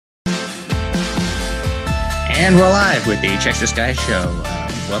And we're live with the Check This Guy show.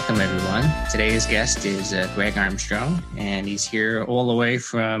 Welcome, everyone. Today's guest is Greg Armstrong, and he's here all the way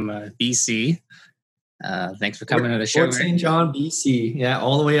from BC. Thanks for coming to the show. Fort St. John, BC. Yeah,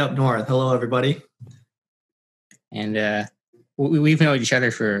 all the way up north. Hello, everybody. And we've known each other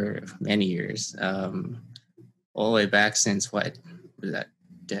for many years, all the way back since what was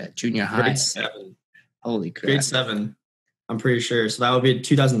that? Junior high. Grade 7. Holy crap! Grade 7. I'm pretty sure. So that would be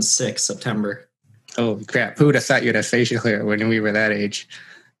 2006 September. Holy crap! Who would have thought you'd have facial hair when we were that age?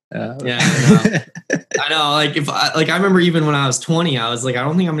 Yeah, I know. I know. I remember even when I was 20, I was like, I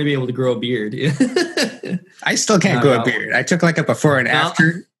don't think I'm gonna be able to grow a beard. I still can't grow a beard. I took like a before and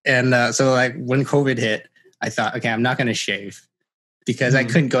after, and so like when COVID hit, I thought, okay, I'm not gonna shave because I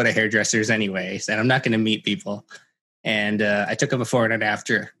couldn't go to hairdressers anyways, and I'm not gonna meet people. And I took a before and an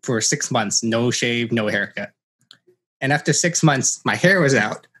after for 6 months, no shave, no haircut. And after 6 months, my hair was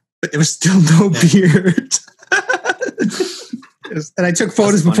out, but there was still no beard. And I took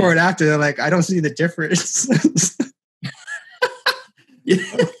photos before and after. They're like, I don't see the difference.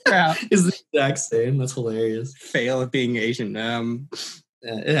 Yeah, it's the exact same. That's hilarious. Fail at being Asian.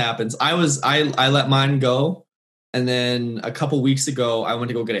 It happens. I let mine go, and then a couple weeks ago, I went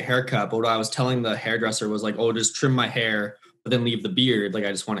to go get a haircut. But what I was telling the hairdresser was like, "Oh, just trim my hair, but then leave the beard. Like,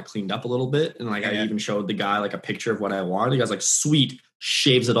 I just want it cleaned up a little bit." And like, I even showed the guy like a picture of what I wanted. The guy's like, "Sweet."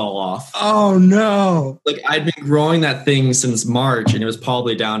 Shaves it all off. Oh no! Like I'd been growing that thing since March, and it was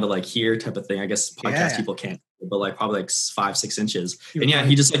probably down to like here type of thing. I guess podcast people can't, but like probably like 5-6 inches. And yeah,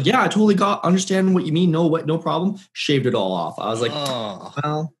 he just like, yeah, I totally understand what you mean. No problem. Shaved it all off. I was like,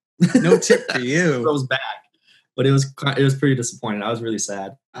 well, no tip for you. It goes back, but it was pretty disappointing. I was really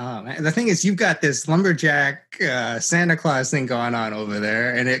sad. Oh man, the thing is, you've got this lumberjack Santa Claus thing going on over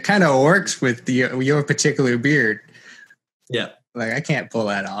there, and it kind of works with your particular beard. Yeah. Like I can't pull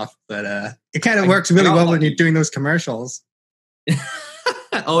that off, but it kind of works really well when you're doing those commercials.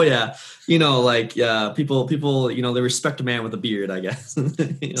 Oh yeah, people, they respect a man with a beard, I guess.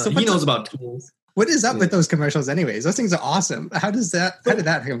 He knows about tools. What is up with those commercials, anyways? Those things are awesome. How did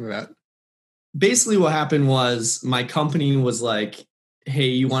that come about? Basically, what happened was my company was like, "Hey,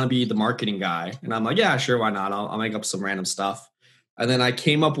 you want to be the marketing guy?" And I'm like, "Yeah, sure, why not? I'll make up some random stuff." And then I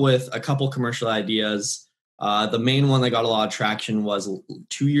came up with a couple commercial ideas. The main one that got a lot of traction was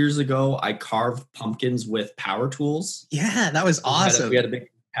 2 years ago. I carved pumpkins with power tools. Yeah, that was awesome. We had a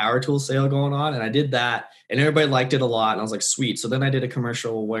big power tool sale going on, and I did that, and everybody liked it a lot. And I was like, sweet. So then I did a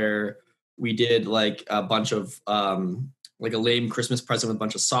commercial where we did like a bunch of like a lame Christmas present with a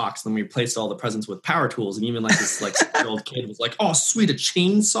bunch of socks. Then we replaced all the presents with power tools, and even like this like 6-year-old kid was like, "Oh, sweet, a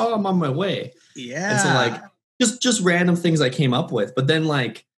chainsaw! I'm on my way." Yeah. And so like just random things I came up with, but then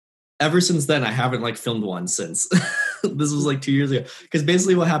like. Ever since then, I haven't like filmed one since. This was like 2 years ago. Because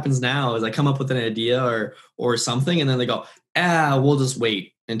basically what happens now is I come up with an idea or something, and then they go, we'll just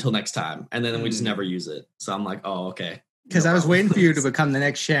wait until next time. And then we just never use it. So I'm like, oh, okay. Because I was waiting for you to become the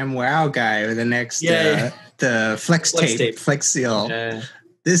next ShamWow guy or the next the flex tape, Flex Seal. Yeah.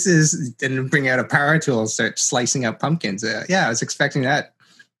 This is, then bring out a power tool and start slicing up pumpkins. I was expecting that.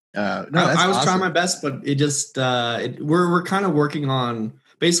 I was awesome. Trying my best, but it just, we're kind of working on,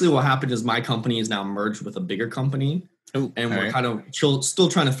 basically what happened is my company is now merged with a bigger company. Ooh, and we're kind of still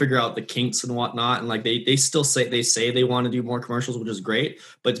trying to figure out the kinks and whatnot. And like they still say they want to do more commercials, which is great,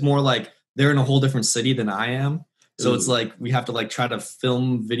 but it's more like they're in a whole different city than I am. So it's like we have to like try to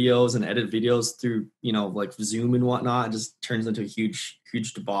film videos and edit videos through, like Zoom and whatnot. It just turns into a huge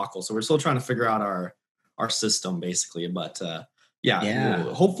debacle. So we're still trying to figure out our system basically. But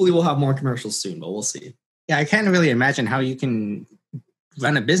hopefully we'll have more commercials soon, but we'll see. Yeah, I can't really imagine how you can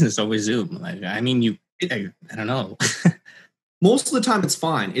run a business over Zoom. Like, I mean, I don't know. Most of the time it's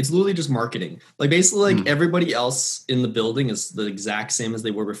fine. It's literally just marketing. Like basically like everybody else in the building is the exact same as they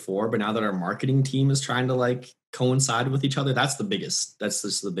were before. But now that our marketing team is trying to like coincide with each other, that's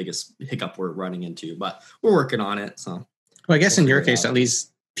just the biggest hiccup we're running into, but we're working on it. So, well, I guess in your case, at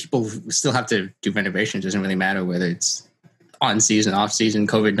least people still have to do renovations. It doesn't really matter whether it's on season, off season,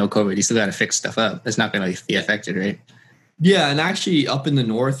 COVID, no COVID, you still got to fix stuff up. It's not going to be affected, right? Yeah, and actually up in the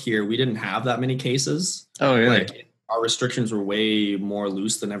north here, we didn't have that many cases. Oh, really? Like, our restrictions were way more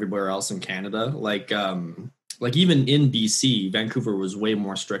loose than everywhere else in Canada. Like even in BC, Vancouver was way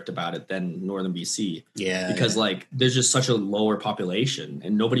more strict about it than northern BC. Yeah. Because like there's just such a lower population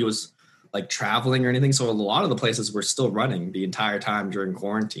and nobody was like traveling or anything. So a lot of the places were still running the entire time during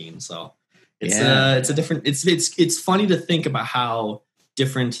quarantine. So it's funny to think about how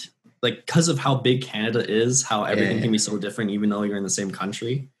different, like, because of how big Canada is, how everything can be so different, even though you're in the same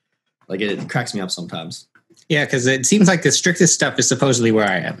country. Like, it cracks me up sometimes. Yeah, because it seems like the strictest stuff is supposedly where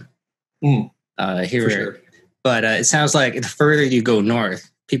I am. Here, But it sounds like the further you go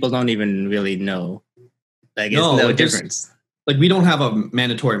north, people don't even really know. Like, it's no difference. Like, we don't have a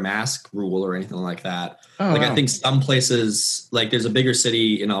mandatory mask rule or anything like that. Oh, like, wow. I think some places, like, there's a bigger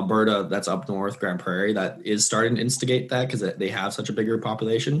city in Alberta that's up north, Grand Prairie, that is starting to instigate that because they have such a bigger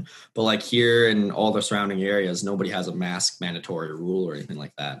population. But, like, here in all the surrounding areas, nobody has a mask mandatory rule or anything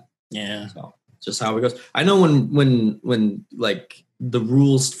like that. Yeah. So, just how it goes. I know when like, the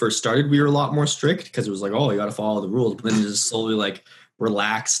rules first started, we were a lot more strict because it was like, oh, you got to follow the rules. But then it just slowly, like,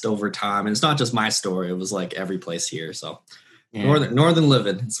 relaxed over time. And it's not just my story. It was, like, every place here, so... Yeah. Northern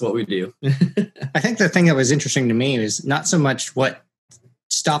living. It's what we do. I think the thing that was interesting to me is not so much what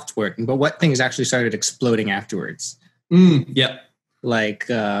stopped working, but what things actually started exploding afterwards. Yeah. Like,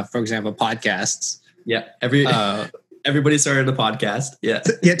 for example, podcasts. Yeah. Everybody started a podcast. Yeah.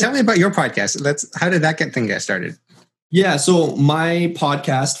 Yeah. Tell me about your podcast. How did that get started? Yeah. So my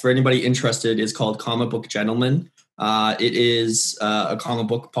podcast, for anybody interested, is called Comic Book Gentleman. It is a comic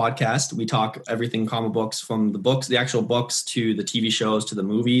book podcast. We talk everything comic books, from the actual books, to the TV shows, to the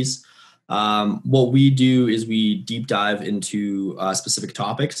movies. What we do is we deep dive into specific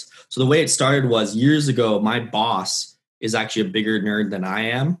topics. So the way it started was years ago, my boss is actually a bigger nerd than I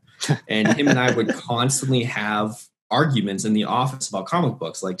am. And him and I would constantly have arguments in the office about comic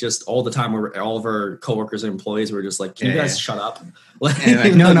books, like, just all the time. Where all of our coworkers and employees were just like, can you guys shut up? Like,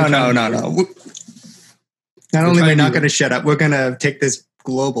 no. Not only are we not going to shut up, we're going to take this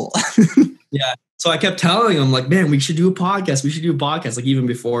global. Yeah. So I kept telling him, like, man, we should do a podcast. We should do a podcast. Like, even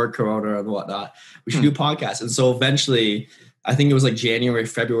before Corona and whatnot, we should do a podcast. And so eventually, I think it was like January,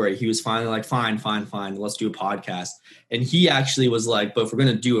 February, he was finally like, fine. Let's do a podcast. And he actually was like, but if we're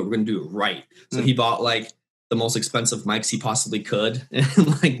going to do it, we're going to do it right. So he bought, like, the most expensive mics he possibly could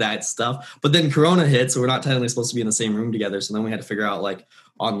and, like, that stuff. But then Corona hit, so we're not technically supposed to be in the same room together. So then we had to figure out, like,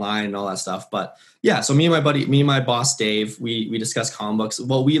 online and all that stuff. But yeah, so me and my boss Dave, we discuss comic books.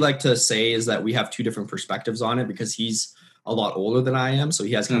 What we like to say is that we have two different perspectives on it, because he's a lot older than I am, so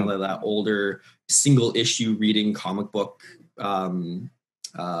he has kind of like that older single issue reading comic book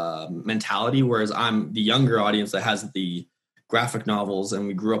mentality, whereas I'm the younger audience that has the graphic novels, and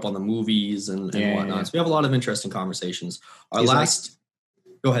we grew up on the movies and whatnot. Yeah. So we have a lot of interesting conversations.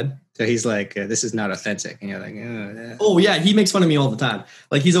 Go ahead. So he's like, this is not authentic. And you're like, oh, yeah. He makes fun of me all the time.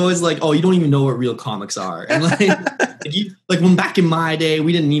 Like, he's always like, oh, you don't even know what real comics are. And like when back in my day,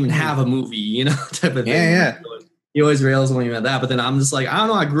 we didn't even have a movie, type of thing. Yeah. He always rails on me about that. But then I'm just like, I don't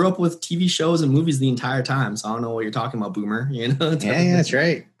know. I grew up with TV shows and movies the entire time. So I don't know what you're talking about, boomer. Yeah, that's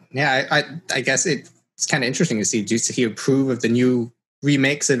right. Yeah. I guess it's kind of interesting to see. Do you approve of the new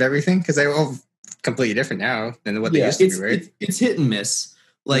remakes of everything? Because they're all completely different now than what they used to be, right? It's hit and miss.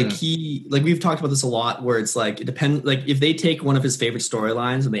 Like we've talked about this a lot, where it's like, it depends. Like, if they take one of his favorite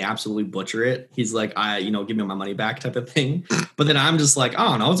storylines and they absolutely butcher it, he's like, give me my money back type of thing. But then I'm just like,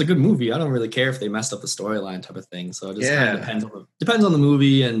 oh no, it's a good movie. I don't really care if they messed up the storyline type of thing. So it just kind of depends on the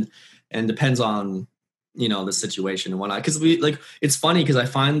movie and depends on, the situation and whatnot. Because it's funny because I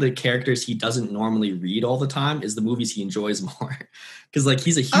find the characters he doesn't normally read all the time is the movies he enjoys more. Because, like,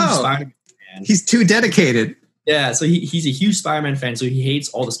 he's a huge Spider-Man fan. He's too dedicated. Yeah, so he's a huge Spider-Man fan, so he hates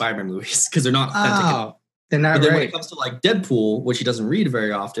all the Spider-Man movies because they're not authentic. They're not. But then right. When it comes to, like, Deadpool, which he doesn't read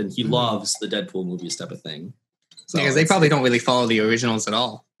very often, he loves the Deadpool movies type of thing. So because they probably don't really follow the originals at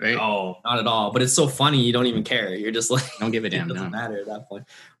all, right? Oh, not at all. But it's so funny, you don't even care. You're just like, don't give a damn. It doesn't matter at that point.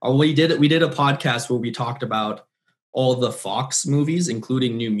 We did a podcast where we talked about all the Fox movies,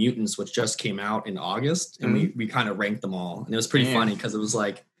 including New Mutants, which just came out in August, and we kind of ranked them all, and it was pretty funny because it was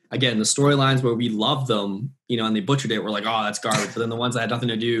like, again, the storylines where we loved them, and they butchered it, we're like, oh, that's garbage. But then the ones that had nothing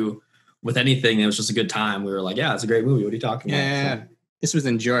to do with anything, it was just a good time. We were like, yeah, it's a great movie. What are you talking about? Yeah, this was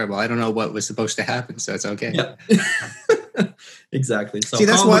enjoyable. I don't know what was supposed to happen, so it's okay. Yeah. Exactly. So see,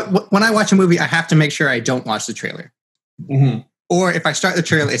 that's when I watch a movie, I have to make sure I don't watch the trailer. Mm-hmm. Or if I start the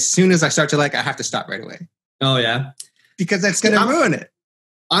trailer, as soon as I start to like, I have to stop right away. Oh, yeah. Because that's going to ruin it.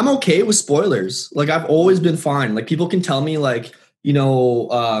 I'm okay with spoilers. Like, I've always been fine. Like, people can tell me, like,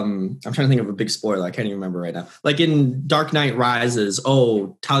 I'm trying to think of a big spoiler. I can't even remember right now. Like in Dark Knight Rises,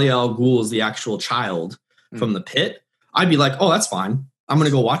 Talia al Ghul is the actual child from the pit. I'd be like, oh, that's fine. I'm going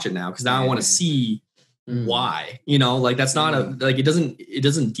to go watch it now because now I want to see why. Like, that's not it doesn't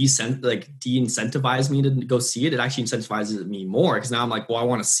de-incentivize me to go see it. It actually incentivizes me more because now I'm like, well, I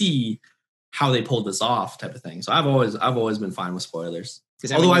want to see how they pulled this off type of thing. So I've always been fine with spoilers.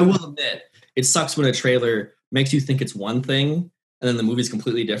 Although I will admit, it sucks when a trailer makes you think it's one thing and then the movie's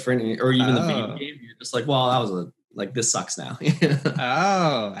completely different, or even the video game, you're just like, well, that was this sucks now.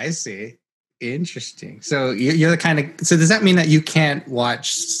 Oh, I see. Interesting. So you're the kind of, so does that mean that you can't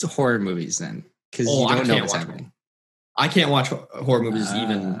watch horror movies then? because you don't know what's happening. I can't watch horror movies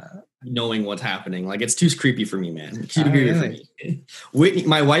even knowing what's happening. Like, it's too creepy for me, man. Too creepy for me. Whitney,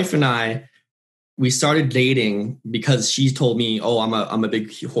 my wife and I, we started dating because she told me, "Oh, I'm a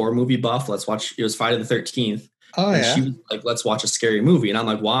big horror movie buff. Let's watch." It was Friday the 13th. Oh, and she was like, "Let's watch a scary movie." And I'm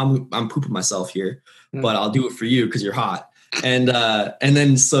like, "Well, I'm pooping myself here, but I'll do it for you because you're hot." And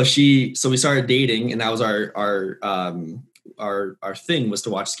then so we started dating, and that was our thing was to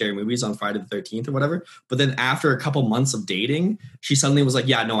watch scary movies on Friday the 13th or whatever. But then after a couple months of dating, she suddenly was like,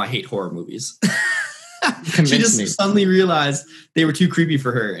 "Yeah, no, I hate horror movies." She just suddenly realized they were too creepy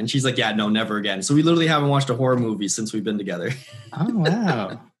for her. And she's like, "Yeah, no, never again." So we literally haven't watched a horror movie since we've been together. Oh,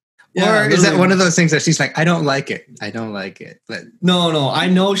 wow. Yeah, or is that one of those things that she's like, I don't like it. But no, I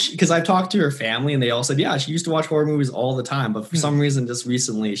know because I've talked to her family and they all said, yeah, she used to watch horror movies all the time. But for some reason, just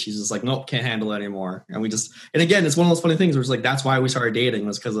recently, she's just like, nope, can't handle it anymore. And again, it's one of those funny things where it's like, that's why we started dating,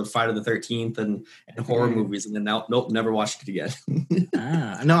 was because of Friday the 13th and horror movies. And then now, nope, never watched it again.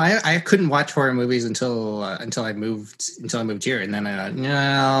 No, I couldn't watch horror movies until I moved here. And then I thought,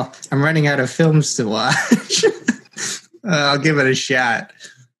 no, I'm running out of films to watch. I'll give it a shot.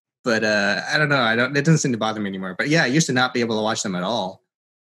 But I don't know. It doesn't seem to bother me anymore. But yeah, I used to not be able to watch them at all.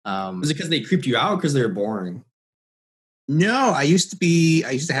 Was it because they creeped you out or because they were boring? No, I used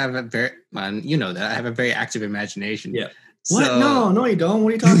to have a very, you know that I have a very active imagination. Yeah. What? So, no, you don't. What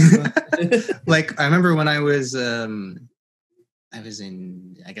are you talking about? Like, I remember when I was in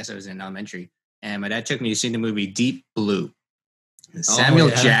elementary, and my dad took me to see the movie Deep Blue. Samuel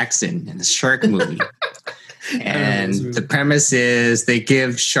Jackson in the shark movie. And the premise is they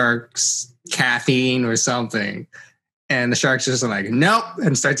give sharks caffeine or something. And the sharks just are like, nope,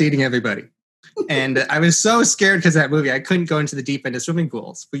 and starts eating everybody. And I was so scared because of that movie. I couldn't go into the deep end of swimming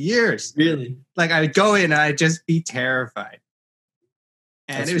pools for years. Really? Like, I would go in and I'd just be terrified.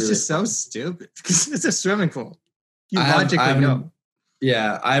 And it was just so stupid because it's a swimming pool. You logically know.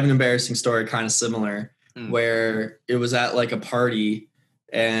 Yeah, I have an embarrassing story kind of similar where it was at like a party.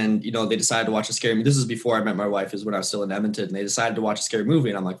 And, you know, they decided to watch a scary movie. This is before I met my wife, is when I was still in Edmonton. And they decided to watch a scary movie.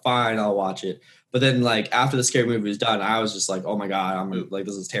 And I'm like, fine, I'll watch it. But then, like, after the scary movie was done, I was just like, oh, my God, I'm like,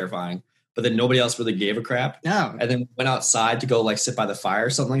 this is terrifying. But then nobody else really gave a crap. No. And then went outside to go, like, sit by the fire or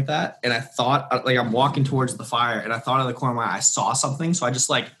something like that. And I thought, like, I'm walking towards the fire. And I thought out of the corner of my eye, I saw something. So I just,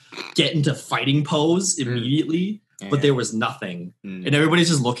 like, get into fighting pose immediately. Yeah. But there was nothing. And everybody's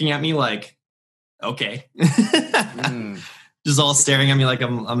just looking at me like, okay. Just all staring at me like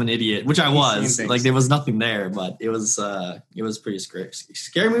I'm an idiot, which I was. Like, there was nothing there, but it was pretty scary.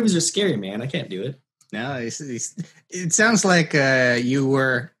 Scary movies are scary, man. I can't do it. No, it sounds like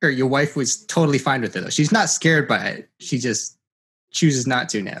your wife was totally fine with it, though. She's not scared by it. She just chooses not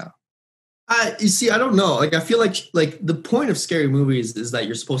to now. You see, I don't know. Like, I feel like the point of scary movies is that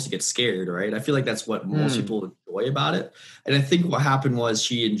you're supposed to get scared, right? I feel like that's what most people enjoy about it. And I think what happened was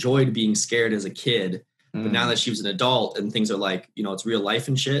she enjoyed being scared as a kid. But now that she was an adult and things are like, you know, it's real life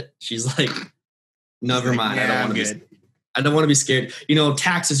and shit, she's like, never mind. Yeah, I don't want to be scared. You know,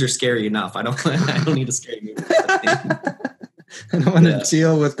 taxes are scary enough. I don't need a scary movie. I don't want to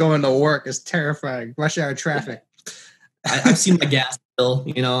deal with going to work. It's terrifying. Rush hour traffic. I've seen my gas bill.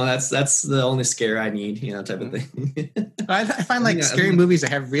 You know, that's the only scare I need. You know, type of thing. I find like scary movies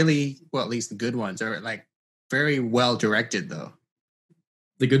that have really, well, at least the good ones are like very well directed, though.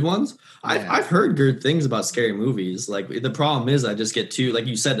 The good ones? Yeah. I've heard good things about scary movies. Like, the problem is I just get too, like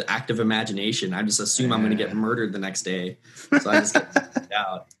you said, active imagination. I just assume I'm going to get murdered the next day. So I just get freaked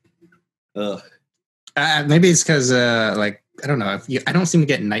out. Ugh. Maybe it's because, like, I don't know. I don't seem to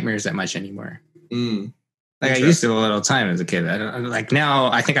get nightmares that much anymore. Like, I used to a little time as a kid. Like,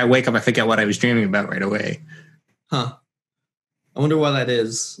 now I think I wake up, I forget what I was dreaming about right away. Huh. I wonder why that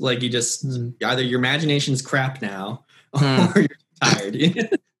is. Like, you just, either your imagination's crap now, or you're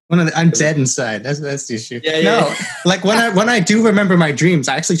tired. I'm dead inside. That's the issue. Yeah. Like when I do remember my dreams,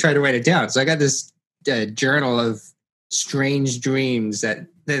 I actually try to write it down. So I got this journal of strange dreams that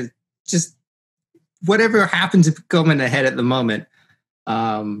just whatever happens to come in the head at the moment.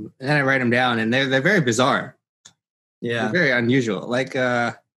 And I write them down, and they're very bizarre. Yeah, they're very unusual. Like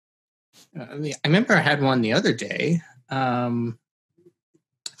I remember I had one the other day.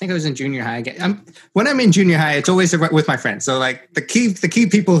 I think I was in junior high. When I'm in junior high, it's always with my friends. So like the key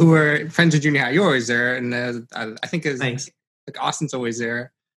people who are friends with junior high, you're always there. And I think it's like Austin's always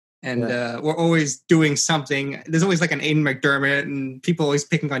there. And we're always doing something. There's always like an Aiden McDermott and people always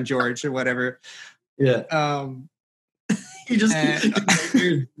picking on George or whatever. Yeah. You just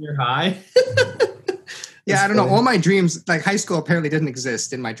you're high. Yeah, I don't know. All my dreams, like high school apparently didn't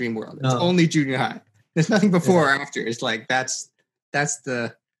exist in my dream world. It's only junior high. There's nothing before or after. It's like that's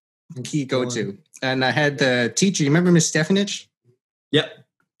the key go-to. And I had the teacher. You remember Miss Stefanich? Yep.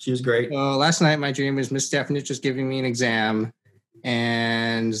 She was great. Well, last night my dream was Miss Stefanich was giving me an exam.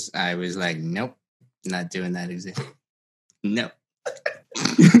 And I was like, nope, not doing that exam. No.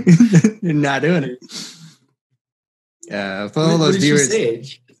 You're not doing it. For all those viewers,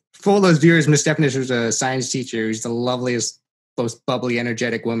 Miss Stefanich was a science teacher. She's the loveliest, most bubbly,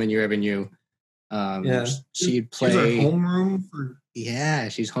 energetic woman you ever knew. She'd play. She's our homeroom for. Yeah,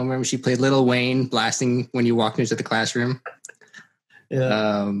 she's homeroom. She played Lil Wayne, blasting when you walked into the classroom.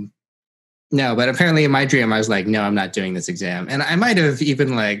 Yeah. No, but apparently in my dream, I was like, no, I'm not doing this exam. And I might have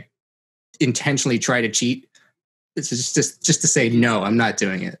even like intentionally tried to cheat. It's just to say, no, I'm not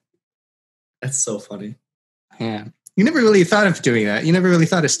doing it. That's so funny. Yeah. You never really thought of doing that. You never really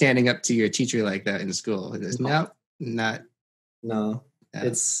thought of standing up to your teacher like that in school. No.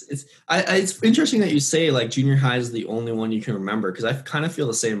 It's interesting that you say like junior high is the only one you can remember, because I kind of feel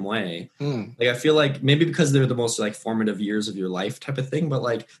the same way. Like I feel like maybe because they're the most like formative years of your life type of thing, but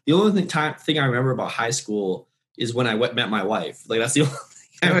like the only thing I remember about high school is when I met my wife. Like that's the only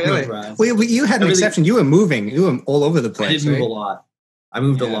thing I remember. Well, you had an exception. You were moving. You were all over the place. I did move a lot. I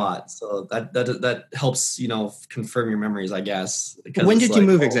moved a lot, so that helps, confirm your memories, I guess. When did you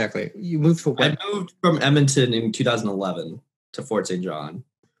move exactly? You moved for what? I moved from Edmonton in 2011 to Fort St. John.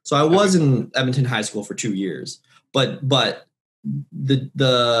 So I was in Edmonton High School for 2 years, but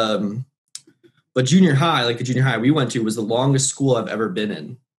junior high, like the junior high we went to, was the longest school I've ever been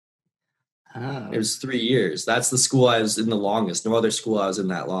in. Oh. It was 3 years. That's the school I was in the longest. No other school I was in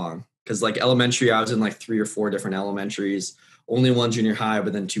that long. Because like elementary, I was in like 3 or 4 different elementaries. Only one junior high,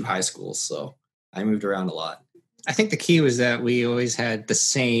 but then 2 high schools. So I moved around a lot. I think the key was that we always had the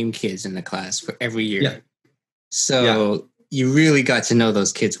same kids in the class for every year. Yeah. So you really got to know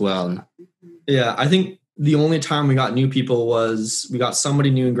those kids well. Yeah, I think the only time we got new people was we got somebody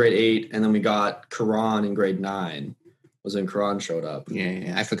new in grade 8, and then we got Karan in grade 9. Was when Karan showed up.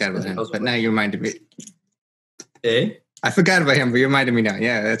 Yeah, I forgot about him. But now you reminded me. Eh? I forgot about him, but you reminded me now.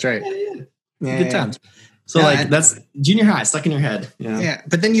 Yeah, that's right. Yeah. Good times. So that's junior high, stuck in your head. Yeah,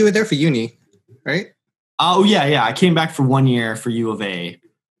 but then you were there for uni, right? Oh yeah. I came back for 1 year for U of A,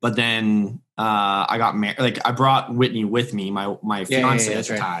 but then I got married. Like I brought Whitney with me, my fiance at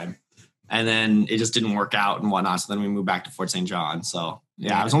the time, and then it just didn't work out and whatnot. So then we moved back to Fort St. John. So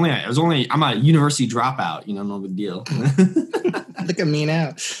I was only I'm a university dropout. No big deal. Look at me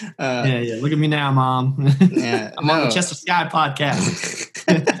now. Look at me now, Mom. Yeah, I'm on the Chester Sky podcast.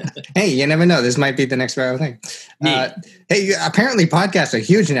 Hey, you never know. This might be the next viral thing. Hey, apparently podcasts are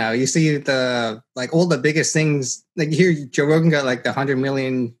huge now. You see all the biggest things. Like here, Joe Rogan got like the $100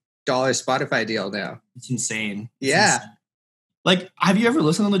 million Spotify deal now. It's insane. Insane. Like, have you ever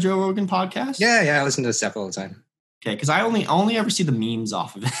listened to the Joe Rogan podcast? Yeah, I listen to stuff all the time. Okay, because I only ever see the memes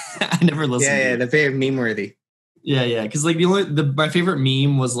off of it. I never listen. Yeah, they're very meme worthy. Yeah, because like my favorite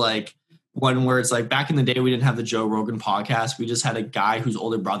meme was like one where it's like back in the day we didn't have the Joe Rogan podcast. We just had a guy whose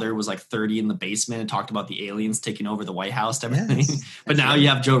older brother was like 30 in the basement and talked about the aliens taking over the White House and everything. Yes, but now you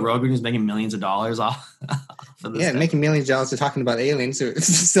have Joe Rogan who's making millions of dollars off of this. Yeah, making millions of dollars talking about aliens who are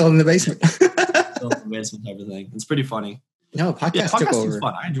still in the basement. Still in the basement type of thing. It's pretty funny. No, podcasting took over.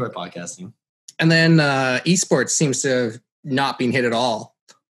 Fun. I enjoy podcasting. And then esports seems to have not been hit at all.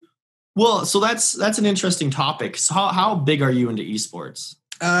 Well, so that's an interesting topic. So how big are you into esports?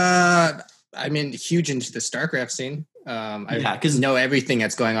 I mean, huge into the StarCraft scene. I know everything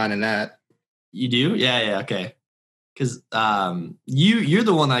that's going on in that. You do? Yeah, okay. Because you're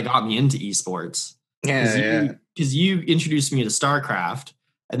the one that got me into esports. Because you introduced me to StarCraft.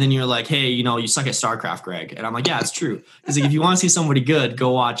 And then you're like, hey, you suck at StarCraft, Greg. And I'm like, yeah, it's true. Because if you want to see somebody good,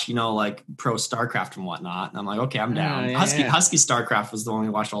 go watch, like pro StarCraft and whatnot. And I'm like, okay, I'm down. Husky StarCraft was the one we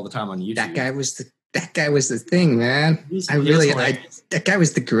watched all the time on YouTube. That guy was the thing, man. That guy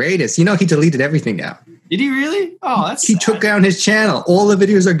was the greatest. He deleted everything now. Did he really? Oh, that's he took down his channel. All the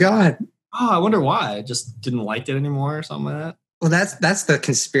videos are gone. Oh, I wonder why. I just didn't like it anymore or something like that. Well, that's the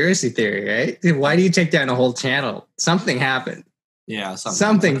conspiracy theory, right? Why do you take down a whole channel? Something happened. Yeah,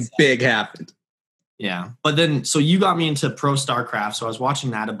 something big happened. Yeah, but then so you got me into Pro StarCraft, so I was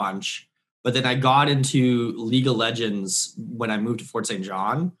watching that a bunch. But then I got into League of Legends when I moved to Fort St.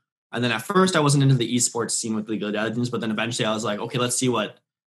 John, and then at first I wasn't into the esports scene with League of Legends, but then eventually I was like, okay, let's see what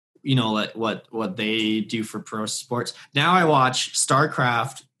they do for pro sports. Now I watch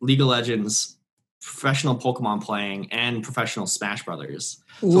StarCraft, League of Legends, professional Pokemon playing, and professional Smash Brothers.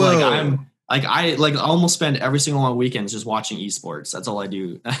 So Whoa. I almost spend every single one weekends just watching esports. That's all I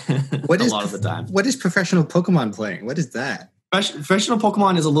do a lot of the time. What is professional Pokemon playing? What is that? Professional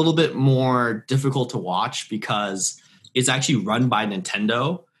Pokemon is a little bit more difficult to watch because it's actually run by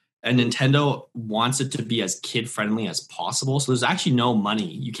Nintendo. and Nintendo wants it to be as kid friendly as possible. So there's actually no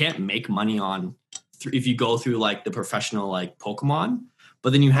money. You can't make money on if you go through like the professional like Pokemon.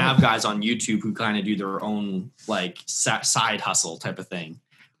 But then you have guys on YouTube who kind of do their own like side hustle type of thing,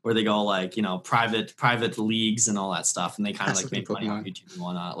 where they go like, you know, private leagues and all that stuff, and they kind of like make money on YouTube and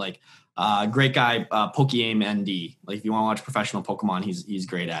whatnot. Like great guy, Pokeaim ND. Like if you want to watch professional Pokemon, he's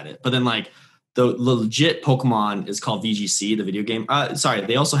great at it. But then like the legit Pokemon is called VGC, the video game. Sorry,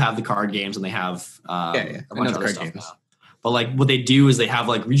 they also have the card games and they have a bunch of other stuff now. But like what they do is they have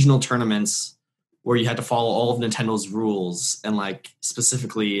like regional tournaments where you had to follow all of Nintendo's rules and like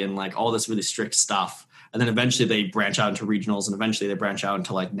specifically and like all this really strict stuff. And then eventually they branch out into regionals and eventually they branch out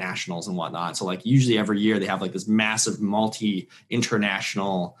into like nationals and whatnot. So like usually every year they have like this massive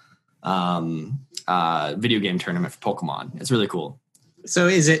multi-international video game tournament for Pokemon. It's really cool. So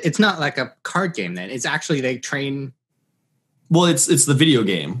it's not like a card game then. It's actually they train. Well, it's the video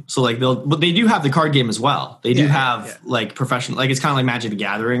game. So like but they do have the card game as well. They do have like professional, like it's kind of like Magic the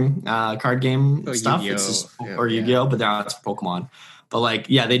Gathering card game stuff. It's just, or Yu-Gi-Oh, but that's Pokemon. But like,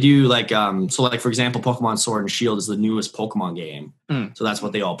 yeah, they do like, so like, for example, Pokemon Sword and Shield is the newest Pokemon game. So that's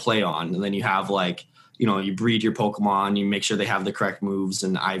what they all play on. And then you have like, you know, you breed your Pokemon, you make sure they have the correct moves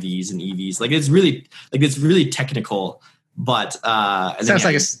and IVs and EVs. Like it's really technical, but sounds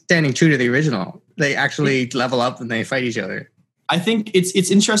like it's standing true to the original. They actually level up and they fight each other. I think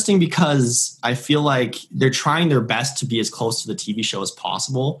it's interesting because I feel like they're trying their best to be as close to the TV show as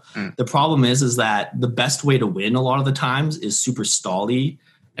possible. The problem is that the best way to win a lot of the times is super stally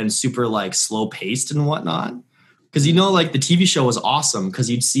and super like slow paced and whatnot. Because, you know, like the TV show was awesome because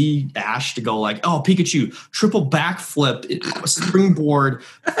you'd see Ash to go like, oh, Pikachu, triple backflip, springboard,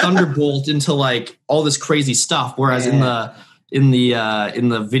 thunderbolt into like all this crazy stuff. Whereas in the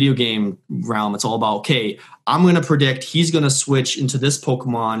video game realm, it's all about, okay, I'm going to predict he's going to switch into this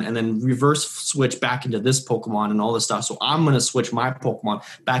Pokemon and then reverse switch back into this Pokemon and all this stuff. So I'm going to switch my Pokemon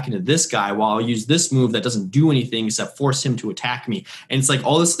back into this guy while I'll use this move that doesn't do anything except force him to attack me. And it's like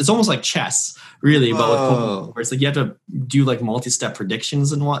all this, it's almost like chess, really, but with Pokemon, where it's like you have to do like multi-step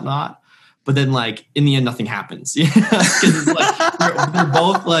predictions and whatnot. But then like in the end, nothing happens. Because it's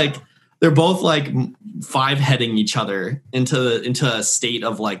like they're both like five-heading each other into a state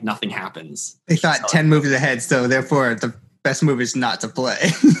of like nothing happens. They thought 10 moves ahead, so therefore the best move is not to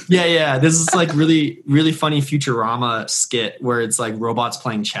play. Yeah. This is like really, really funny Futurama skit where it's like robots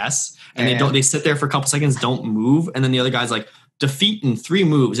playing chess and they sit there for a couple seconds, don't move, and then the other guy's like, defeat in 3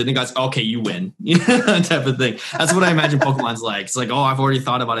 moves, and the guy's okay, you win, type of thing. That's what I imagine Pokemon's like. It's like, oh, I've already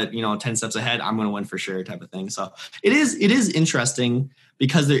thought about it, 10 steps ahead. I'm going to win for sure, type of thing. So it is interesting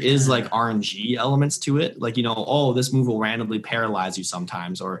because there is like RNG elements to it. Like, oh, this move will randomly paralyze you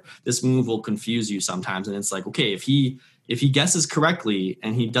sometimes, or this move will confuse you sometimes. And it's like, okay, if he guesses correctly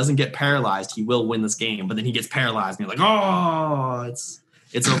and he doesn't get paralyzed, he will win this game. But then he gets paralyzed and you're like, oh,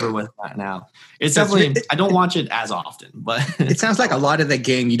 it's over with that now. It's definitely, I don't watch it as often, but it sounds like a lot of the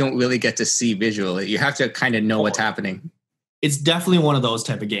game you don't really get to see visually. You have to kind of know what's happening. It's definitely one of those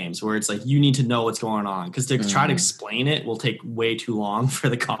type of games where it's like you need to know what's going on, because to try to explain it will take way too long for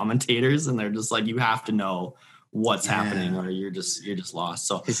the commentators, and they're just like, you have to know what's happening or you're just lost.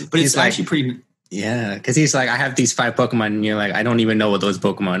 So, but it's actually pretty. Yeah, because he's like, I have these 5 Pokemon, and you're like, I don't even know what those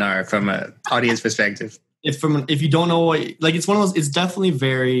Pokemon are from an audience perspective. If you don't know what, like, it's one of those, it's definitely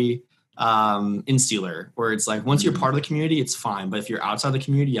very insular, where it's like once you're part of the community, it's fine, but if you're outside the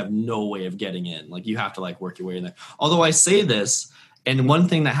community, you have no way of getting in. Like, you have to like work your way in there. Although I say this, and one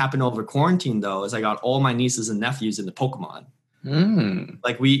thing that happened over quarantine though is I got all my nieces and nephews into Pokemon.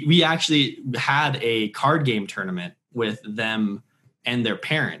 Like we actually had a card game tournament with them and their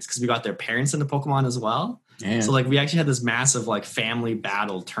parents, because we got their parents into Pokemon as well. Yeah. So like we actually had this massive like family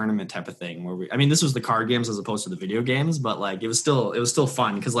battle tournament type of thing where this was the card games as opposed to the video games, but like it was still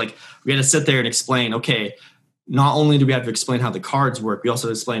fun, because like we had to sit there and explain, okay, not only do we have to explain how the cards work, we also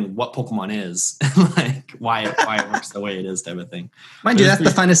explain what Pokemon is and like why it works the way it is, type of thing. Mind you, that's the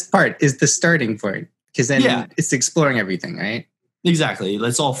funnest part, is the starting point, because then it's exploring everything, right? Exactly.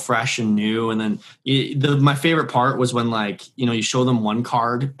 It's all fresh and new. And then my favorite part was when like, you show them one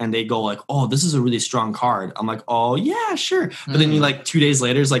card and they go like, oh, this is a really strong card. I'm like, oh yeah, sure. But then you like 2 days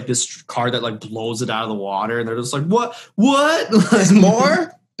later, it's like this card that like blows it out of the water. And they're just like, what? There's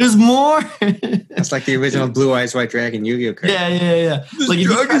more? There's more. It's like the original Blue Eyes White Dragon Yu-Gi-Oh card. Yeah. Like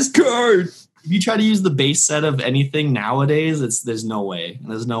Dragon's card. If you try to use the base set of anything nowadays, there's no way.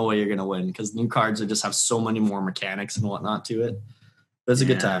 There's no way you're going to win, because new cards just have so many more mechanics and whatnot to it. But it's a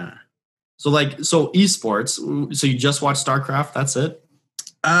good time. So esports. So you just watch StarCraft? That's it?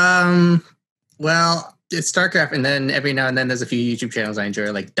 Well, It's StarCraft, and then every now and then there's a few YouTube channels I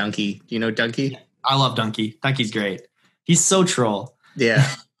enjoy, like Donkey. Do you know Donkey? I love Donkey. Donkey's great. He's so troll. Yeah.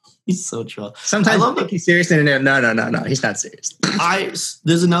 He's so troll. Sometimes I think he's serious, and no, he's not serious.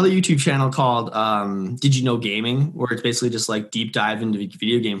 There's another YouTube channel called Did You Know Gaming, where it's basically just like deep dive into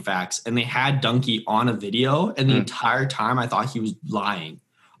video game facts. And they had Donkey on a video, and the entire time I thought he was lying.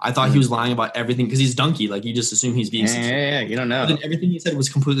 I thought he was lying about everything because he's Donkey. Like, you just assume he's being sincere. Yeah, you don't know. But then everything he said was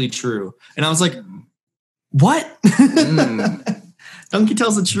completely true. And I was like, what? Donkey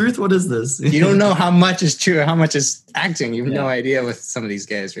tells the truth? What is this? You don't know how much is true or how much is acting. You have no idea with some of these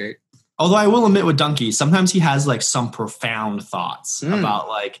guys, right? Although I will admit with Donkey, sometimes he has like some profound thoughts about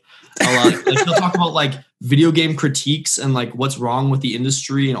like a lot. Like he'll talk about like video game critiques and like what's wrong with the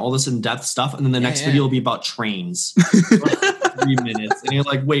industry and all this in-depth stuff. And then the next video will be about trains. 3 minutes. And you're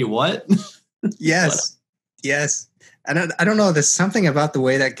like, wait, what? Yes. Yes. I don't know. There's something about the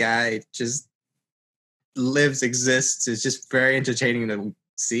way that guy just exists. It's just very entertaining to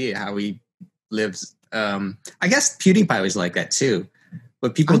see how he lives. I guess PewDiePie was like that too.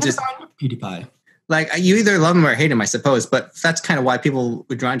 But people just PewDiePie. Like, you either love him or hate him, I suppose. But that's kind of why people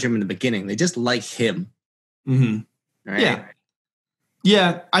were drawn to him in the beginning. They just like him. Mm-hmm. Right? Yeah.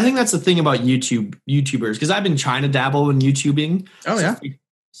 Yeah. I think that's the thing about YouTubers, because I've been trying to dabble in YouTubing. Oh,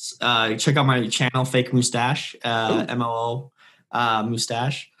 yeah. Check out my channel, Fake Mustache, MLO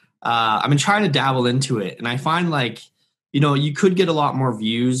Mustache. I've been trying to dabble into it. And I find like, you know, you could get a lot more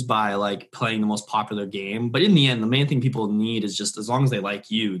views by like playing the most popular game. But in the end, the main thing people need is just, as long as they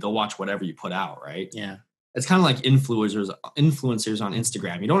like you, they'll watch whatever you put out, right? Yeah. It's kind of like influencers on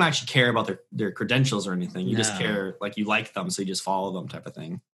Instagram. You don't actually care about their credentials or anything. You just care, like, you like them, so you just follow them, type of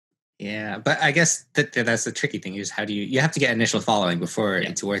thing. Yeah, but I guess that's the tricky thing is you have to get initial following before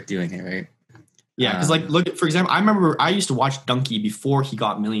it's worth doing it, right? Yeah, because like, look, for example, I remember I used to watch Donkey before he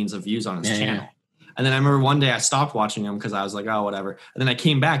got millions of views on his channel. And then I remember one day I stopped watching him because I was like, oh, whatever. And then I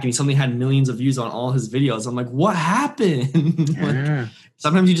came back and he suddenly had millions of views on all his videos. I'm like, what happened? Like,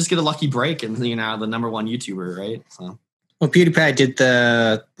 sometimes you just get a lucky break and you're now the number one YouTuber, right? So. Well, PewDiePie did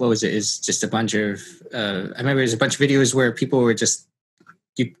what was it? Is just a bunch of, I remember there's a bunch of videos where people were just,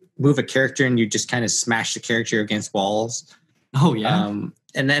 you move a character and you just kind of smash the character against walls. Oh, yeah.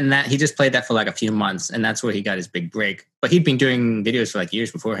 And then he just played that for like a few months, and that's where he got his big break. But he'd been doing videos for like years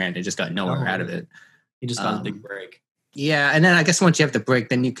beforehand and just got nowhere out of it. He just got a big break. Yeah, and then I guess once you have the break,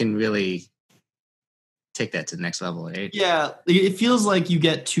 then you can really take that to the next level, right? Yeah, it feels like you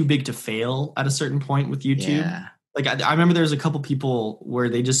get too big to fail at a certain point with YouTube. Yeah. Like I remember there's a couple people where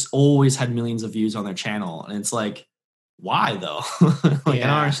they just always had millions of views on their channel, and it's like, why though? I don't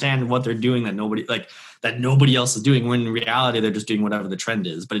understand what they're doing that nobody else is doing, when in reality they're just doing whatever the trend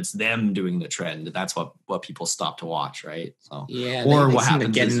is, but it's them doing the trend. That's what people stop to watch, right? So or what happens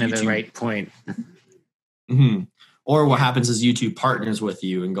to get into the right point. Mm-hmm. Or what happens is YouTube partners with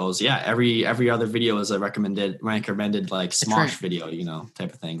you and goes, yeah, every other video is a recommended like Smosh video, you know,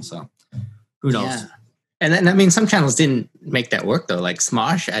 type of thing. So who knows? Yeah. And then, I mean, some channels didn't make that work though. Like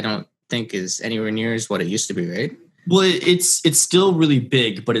Smosh, I don't think is anywhere near as what it used to be, right? Well, it's still really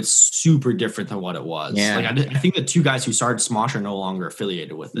big, but it's super different than what it was. Yeah. Like I think the two guys who started Smosh are no longer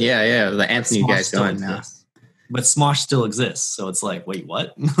affiliated with it. Yeah, the Anthony guys going now. But Smosh still exists, so it's like, wait,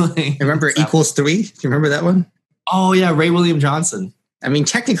 what? Remember Equals 3? Do you remember that one? Oh yeah, Ray William Johnson. I mean,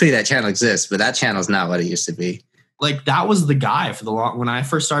 technically that channel exists, but that channel's not what it used to be. Like that was the guy when I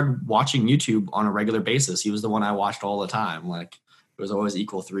first started watching YouTube on a regular basis. He was the one I watched all the time. Like it was always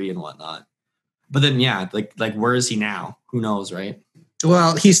Equal 3 and whatnot. But then, yeah, like where is he now? Who knows, right?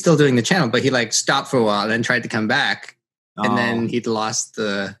 Well, he's still doing the channel, but he like stopped for a while, and then tried to come back, and then he'd lost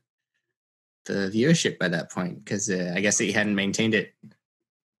the viewership by that point because I guess he hadn't maintained it.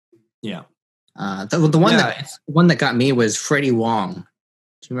 Yeah. The one that got me was Freddie Wong.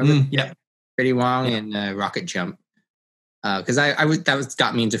 Do you remember? Yeah. Freddie Wong and Rocket Jump. Because that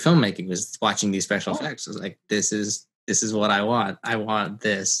got me into filmmaking, was watching these special effects. I was like, this is what I want. I want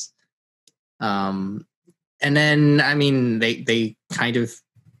this. And then, I mean, they kind of,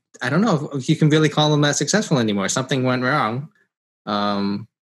 I don't know if you can really call them that successful anymore. Something went wrong.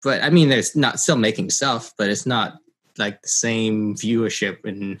 But I mean, they're not still making stuff, but it's not like the same viewership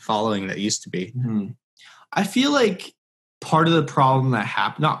and following that used to be. Mm-hmm. I feel like part of the problem that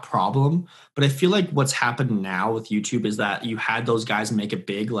happened, not problem, but I feel like what's happened now with YouTube is that you had those guys make it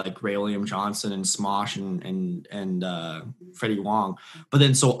big, like Ray William Johnson and Smosh and Freddie Wong. But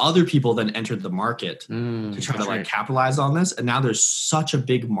then so other people then entered the market to try to like capitalize on this. And now there's such a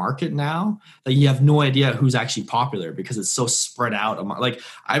big market now that you have no idea who's actually popular because it's so spread out. Like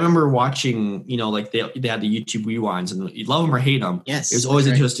I remember watching, you know, like they had the YouTube rewinds, and you love them or hate them. Yes, it was always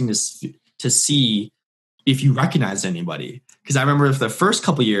interesting to see if you recognize anybody. Because I remember the first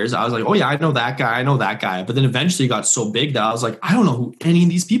couple of years, I was like, oh yeah, I know that guy. But then eventually it got so big that I was like, I don't know who any of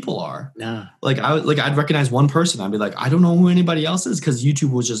these people are. No. I'd recognize one person. I'd be like, I don't know who anybody else is, because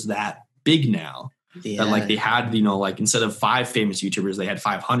YouTube was just that big now. Yeah. That like they had, like instead of 5 famous YouTubers, they had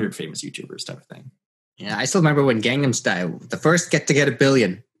 500 famous YouTubers type of thing. Yeah, I still remember when Gangnam Style, the first get 1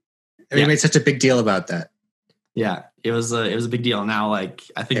 billion. They made such a big deal about that. Yeah, it was a big deal. Now, like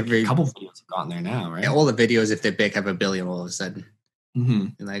I think a couple of videos have gotten there now, right? Yeah, all the videos, if they're big, have 1 billion all of a sudden. Mm-hmm.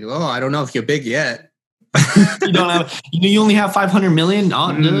 And like, oh, I don't know if you're big yet. You don't have, you only have 500 million.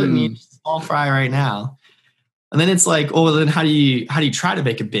 Oh, dude, you're small fry right now. And then it's like, oh, then how do you try to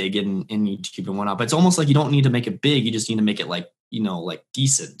make it big in YouTube and whatnot? But it's almost like you don't need to make it big. You just need to make it like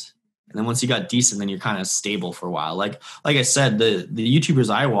decent. And then once you got decent, then you're kind of stable for a while. Like I said, the YouTubers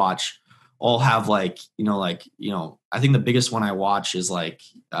I watch all have I think the biggest one I watch is like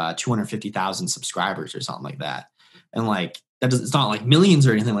 250,000 subscribers or something like that. And like it's not like millions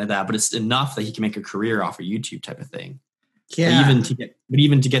or anything like that, but it's enough that he can make a career off of YouTube type of thing. Yeah. But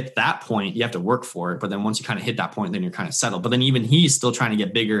even to get to that point, you have to work for it. But then once you kind of hit that point, then you're kind of settled. But then even he's still trying to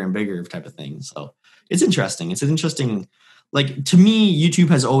get bigger and bigger type of thing. So it's interesting. It's an interesting, like, to me, YouTube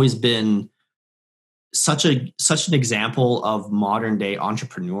has always been such an example of modern day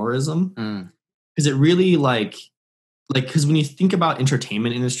entrepreneurism. Because it really because when you think about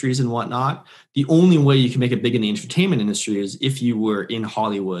entertainment industries and whatnot, the only way you can make it big in the entertainment industry is if you were in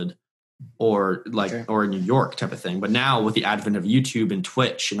Hollywood or or New York type of thing. But now with the advent of YouTube and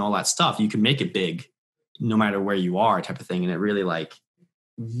Twitch and all that stuff, you can make it big no matter where you are type of thing. And it really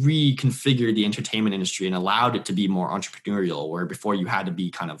reconfigured the entertainment industry and allowed it to be more entrepreneurial, where before you had to be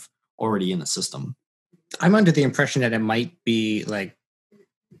kind of already in the system. I'm under the impression that it might be like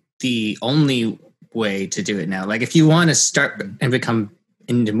the only way to do it now. Like if you want to start and become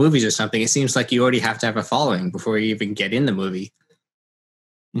into movies or something, it seems like you already have to have a following before you even get in the movie.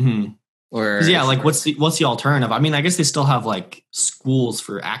 Mm-hmm. Or yeah, like what's the alternative? I mean, I guess they still have like schools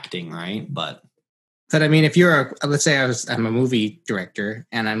for acting, right? But I mean, if let's say I'm a movie director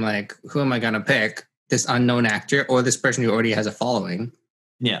and I'm like, who am I going to pick? This unknown actor or this person who already has a following?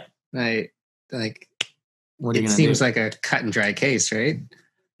 Yeah. What are you it seems do? Like a cut and dry case, right?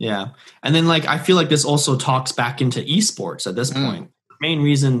 Yeah. And then I feel like this also talks back into esports at this point. Main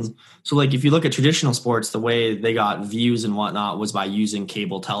reason, so if you look at traditional sports, the way they got views and whatnot was by using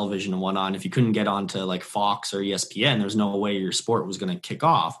cable television and whatnot. And if you couldn't get onto Fox or ESPN, there's no way your sport was going to kick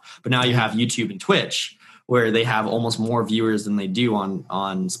off. But now you have YouTube and Twitch, where they have almost more viewers than they do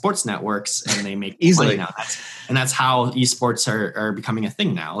on sports networks, and they make easily money now. And that's how esports are becoming a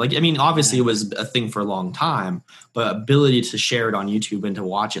thing now. Obviously it was a thing for a long time, but ability to share it on YouTube and to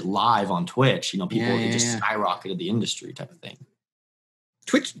watch it live on Twitch, people just skyrocketed the industry type of thing.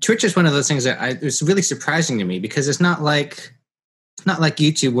 Twitch is one of those things that it's really surprising to me, because it's not like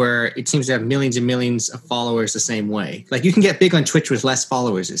YouTube, where it seems to have millions and millions of followers the same way. Like you can get big on Twitch with less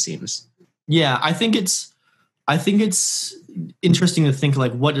followers, it seems. Yeah, I think it's interesting to think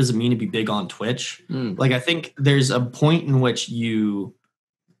what does it mean to be big on Twitch? I think there's a point in which you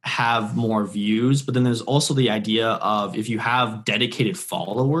have more views, but then there's also the idea of if you have dedicated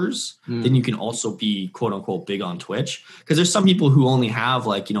followers, then you can also be quote unquote big on Twitch. Because there's some people who only have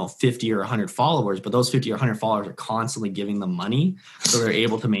 50 or 100 followers, but those 50 or 100 followers are constantly giving them money, so they're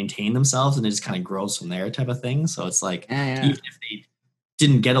able to maintain themselves, and it just kind of grows from there type of thing. So it's even if they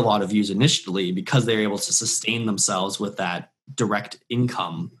didn't get a lot of views initially, because they're able to sustain themselves with that direct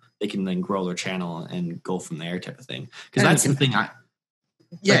income, they can then grow their channel and go from there type of thing. Because that's the thing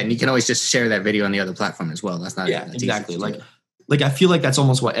and you can always just share that video on the other platform as well. That's not exactly I feel like that's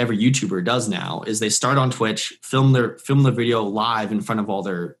almost what every YouTuber does now, is they start on Twitch, film the video live in front of all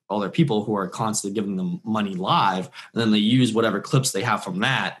their people who are constantly giving them money live, and then they use whatever clips they have from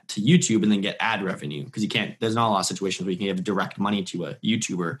that to YouTube and then get ad revenue. Because there's not a lot of situations where you can give direct money to a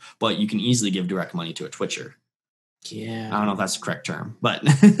YouTuber, but you can easily give direct money to a Twitcher. Yeah, I don't know if that's the correct term, but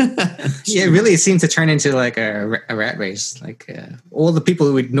it really seems to turn into a rat race. All the people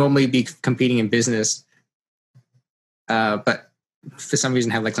who would normally be competing in business, but for some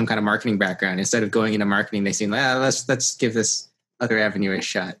reason have some kind of marketing background. Instead of going into marketing, they seem let's give this other avenue a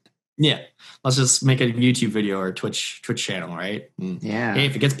shot. Yeah, let's just make a YouTube video or Twitch channel, right? And hey,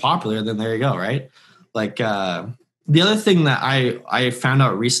 if it gets popular, then there you go, right? The other thing that I found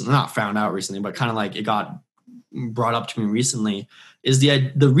out recently, not found out recently, but kind of it got brought up to me recently, is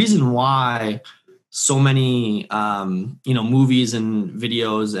the reason why so many movies and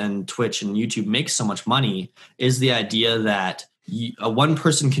videos and Twitch and YouTube make so much money is the idea that one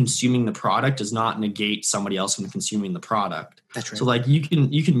person consuming the product does not negate somebody else from consuming the product. That's right. So like you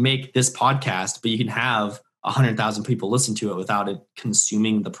can make this podcast, but you can have 100,000 people listen to it without it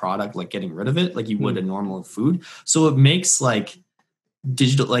consuming the product, like getting rid of it, like you would a normal food. So it makes like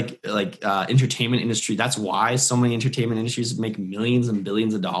digital, like entertainment industry. That's why so many entertainment industries make millions and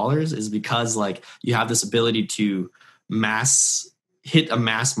billions of dollars, is because like you have this ability to hit a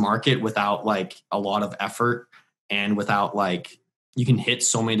mass market without like a lot of effort, and without like, you can hit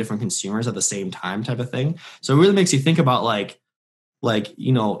so many different consumers at the same time type of thing. So it really makes you think about like,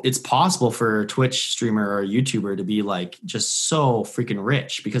 you know, it's possible for a Twitch streamer or a YouTuber to be like just so freaking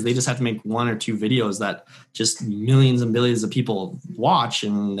rich because they just have to make 1 or 2 videos that just millions and billions of people watch,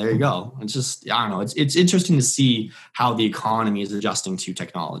 and there you go. It's just, I don't know. It's interesting to see how the economy is adjusting to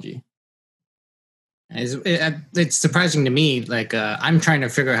technology. It's surprising to me. Like I'm trying to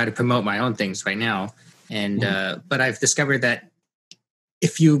figure out how to promote my own things right now, and but I've discovered that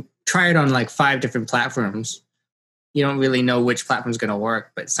if you try it on like 5 different platforms, you don't really know which platform is going to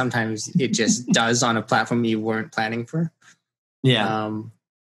work, but sometimes it just does on a platform you weren't planning for. Yeah.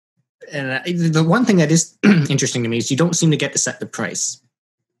 And the one thing that is interesting to me is you don't seem to get to set the price.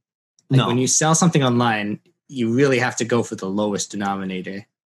 Like no. When you sell something online, you really have to go for the lowest denominator.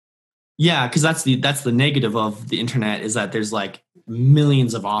 Yeah, because that's the negative of the internet, is that there's like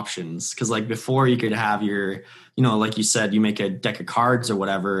millions of options. Because like before, you could have your, you know, like you said, you make a deck of cards or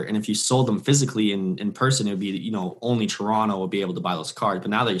whatever, and if you sold them physically in person, it would be, you know, only Toronto would be able to buy those cards. But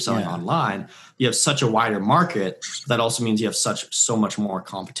now that you're selling online, you have such a wider market. That also means you have so much more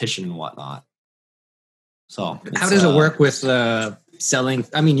competition and whatnot. So how does it work with selling?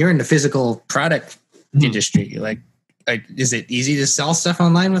 I mean, you're in the physical product industry, like, is it easy to sell stuff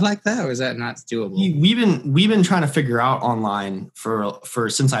online with like that, or is that not doable? We've been trying to figure out online for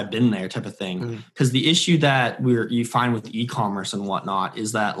since I've been there, type of thing. Because the issue that you find with e-commerce and whatnot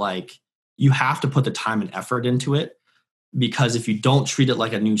is that like you have to put the time and effort into it, because if you don't treat it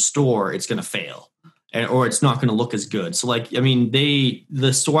like a new store, it's going to fail, or it's not going to look as good. So like, I mean,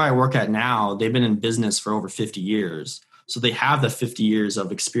 the store I work at now, they've been in business for over 50 years. So they have the 50 years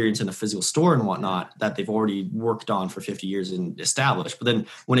of experience in a physical store and whatnot that they've already worked on for 50 years and established. But then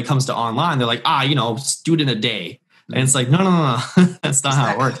when it comes to online, they're like, you know, just do it in a day. And it's like, no. That's not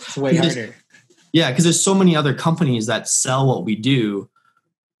how it works. It's way harder. Yeah, because there's so many other companies that sell what we do,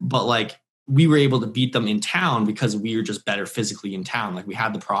 but like we were able to beat them in town because we were just better physically in town. Like we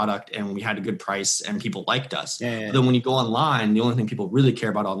had the product and we had a good price and people liked us. Yeah. But then when you go online, the only thing people really care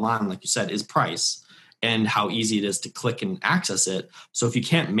about online, like you said, is price and how easy it is to click and access it. So if you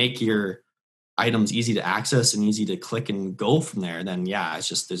can't make your items easy to access and easy to click and go from there, then it's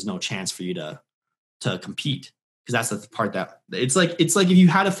just, there's no chance for you to compete. Because that's the part that it's like if you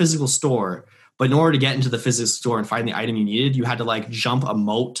had a physical store, but in order to get into the physical store and find the item you needed, you had to like jump a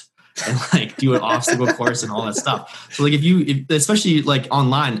moat and like do an obstacle course and all that stuff. So like if especially like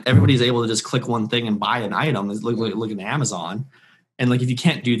online, everybody's able to just click one thing and buy an item. Look at Amazon. And like, if you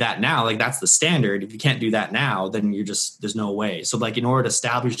can't do that now, like that's the standard. If you can't do that now, then there's no way. So like, in order to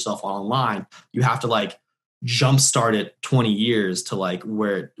establish yourself online, you have to like jumpstart it 20 years to like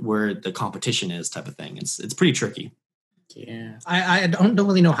where the competition is, type of thing. It's pretty tricky. Yeah. I don't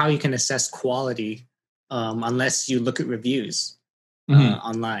really know how you can assess quality unless you look at reviews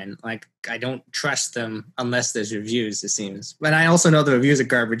online. Like I don't trust them unless there's reviews, it seems. But I also know the reviews are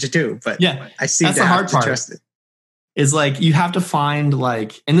garbage too, but I see that's the hard part. Trust it. Is like you have to find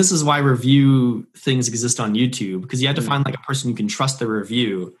like, and this is why review things exist on YouTube, because you have to find like a person you can trust the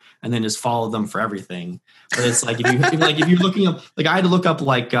review and then just follow them for everything. But it's like if you're looking up, like I had to look up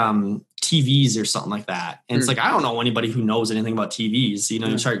like TVs or something like that, and it's like I don't know anybody who knows anything about TVs. You know,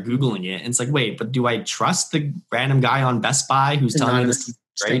 you start Googling it, and it's like, wait, but do I trust the random guy on Best Buy who's telling me this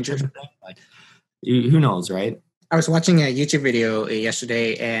stranger thing? Like, who knows, right? I was watching a YouTube video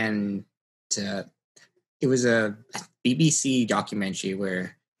yesterday, and it was a BBC documentary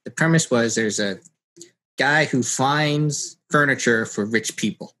where the premise was there's a guy who finds furniture for rich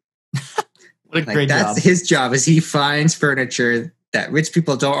people. What a great job. That's his job, is he finds furniture that rich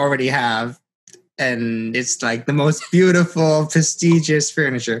people don't already have. And it's like the most beautiful, prestigious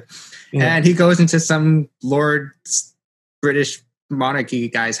furniture. Yeah. And he goes into some Lord's British monarchy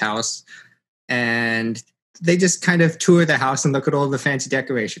guy's house, and they just kind of tour the house and look at all the fancy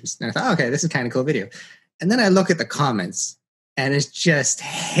decorations. And I thought, okay, this is kind of cool video. And then I look at the comments, and it's just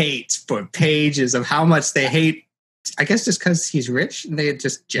hate for pages of how much they hate. I guess just because he's rich and they're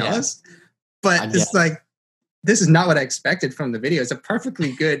just jealous. Yeah. But it's like, this is not what I expected from the video. It's a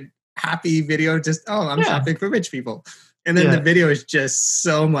perfectly good, happy video. Just, I'm shopping for rich people. And then the video is just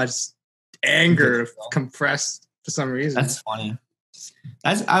so much anger compressed for some reason. That's funny.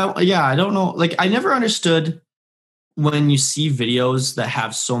 I don't know. Like, I never understood when you see videos that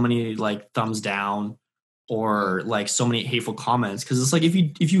have so many like thumbs down or like so many hateful comments, because it's like if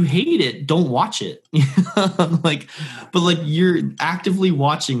you hate it, don't watch it. Like, but like you're actively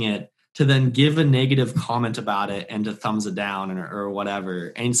watching it to then give a negative comment about it and to thumbs it down or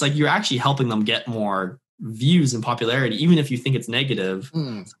whatever. And it's like you're actually helping them get more views and popularity, even if you think it's negative.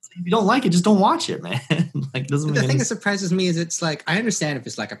 If you don't like it, just don't watch it, man. Like, it doesn't. The thing that surprises me is it's like, I understand if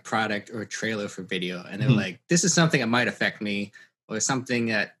it's like a product or a trailer for video, and they're like, this is something that might affect me, or something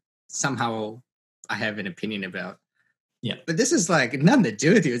that somehow I have an opinion about. Yeah, but this is like nothing to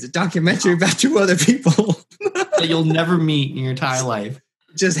do with you. It's a documentary about two other people that you'll never meet in your entire life.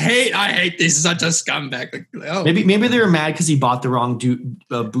 Just hate. I hate this. Such a scumbag. Like, oh. Maybe they were mad because he bought the wrong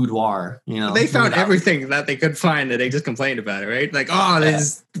boudoir. You know, they found everything that they could find, and they just complained about it, right? Like, oh,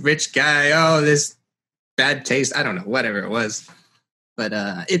 this rich guy. Oh, this bad taste. I don't know, whatever it was. But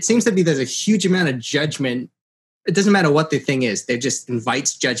it seems to be there's a huge amount of judgment. It doesn't matter what the thing is. They just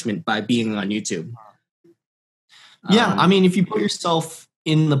invites judgment by being on YouTube. Yeah, I mean, if you put yourself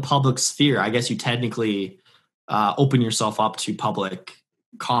in the public sphere, I guess you technically open yourself up to public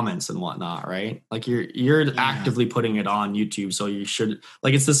comments and whatnot, right? Like you're actively putting it on YouTube, so you should,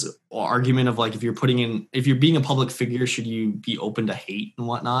 like, it's this argument of like, if you're being a public figure, should you be open to hate and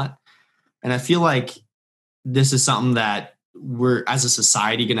whatnot? And I feel like this is something that we're as a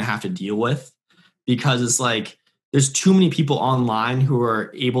society going to have to deal with, because it's like there's too many people online who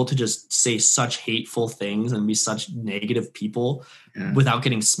are able to just say such hateful things and be such negative people without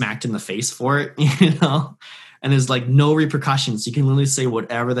getting smacked in the face for it, you know? And there's like no repercussions. You can literally say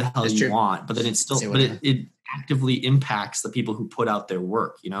whatever the hell you want, but then it's still, it actively impacts the people who put out their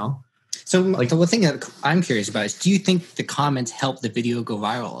work, you know? So like, the one thing that I'm curious about is, do you think the comments help the video go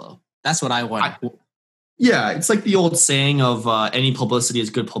viral? That's what I want. Yeah, it's like the old saying of any publicity is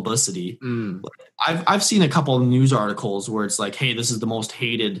good publicity. I've seen a couple of news articles where it's like, hey, this is the most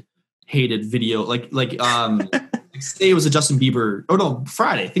hated video. Like today was a Justin Bieber. Oh no,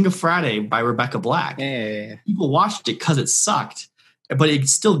 Friday. Think of Friday by Rebecca Black. Yeah. People watched it because it sucked, but it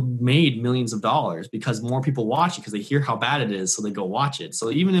still made millions of dollars because more people watch it because they hear how bad it is, so they go watch it.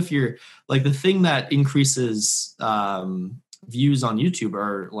 So even if you're like, the thing that increases views on YouTube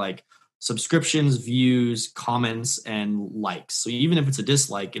are like subscriptions, views, comments, and likes. So even if it's a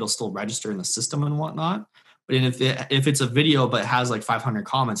dislike, it'll still register in the system and whatnot. But if it's a video but it has like 500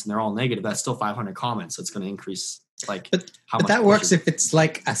 comments and they're all negative, that's still 500 comments. So it's going to increase like how much. But that works if it's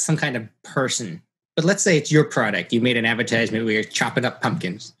like some kind of person. But let's say it's your product. You made an advertisement where you're chopping up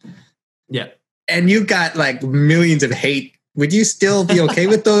pumpkins. Yeah. And you got like millions of hate. Would you still be okay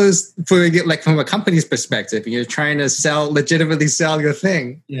with those from a company's perspective? You're trying to legitimately sell your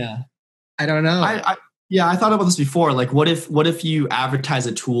thing. Yeah. I don't know. I thought about this before. Like, what if you advertise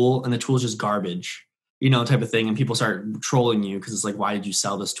a tool and the tool is just garbage, you know, type of thing, and people start trolling you because it's like, why did you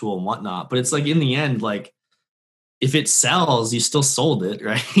sell this tool and whatnot? But it's like, in the end, like, if it sells, you still sold it,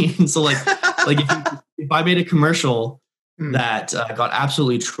 right? And so like if I made a commercial that got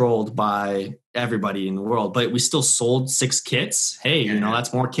absolutely trolled by everybody in the world, but we still sold 6 kits. Hey, you know,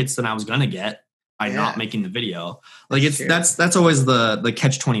 that's more kits than I was gonna get by not making the video. Like, that's always the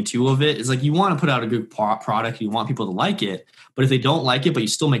catch-22 of it. Is like, you want to put out a good product, you want people to like it, but if they don't like it, but you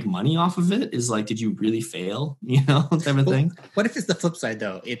still make money off of it, is like, did you really fail? You know, type of thing. What if it's the flip side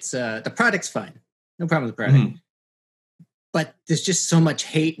though? It's the product's fine, no problem with the product, but there's just so much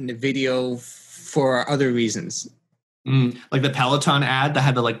hate in the video for other reasons. Like the Peloton ad that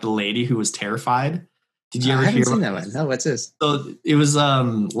had the lady who was terrified. Did you ever hear? I haven't seen that one. No, what's this? So it was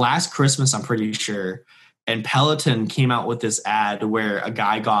last Christmas, I'm pretty sure. And Peloton came out with this ad where a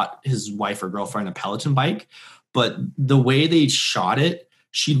guy got his wife or girlfriend a Peloton bike, but the way they shot it,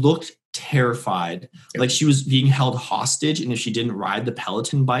 she looked terrified. Like she was being held hostage, and if she didn't ride the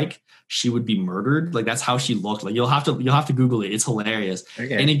Peloton bike, she would be murdered. Like, that's how she looked. Like, you'll have to Google it. It's hilarious.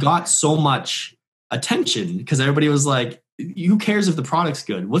 Okay. And it got so much attention because everybody was like, who cares if the product's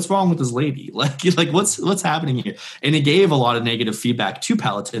good? What's wrong with this lady? Like what's happening here? And it gave a lot of negative feedback to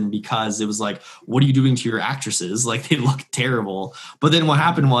Peloton because it was like, what are you doing to your actresses? Like, they look terrible. But then what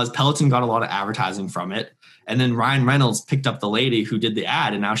happened was Peloton got a lot of advertising from it. And then Ryan Reynolds picked up the lady who did the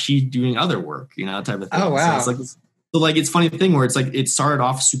ad, and now she's doing other work, you know, type of thing. Oh, wow. So it's funny thing where it's like, it started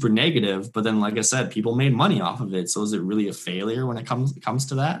off super negative, but then, like I said, people made money off of it. So is it really a failure when it comes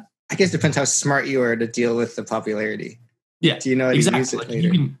to that? I guess it depends how smart you are to deal with the popularity. Yeah, do you know how to use it later?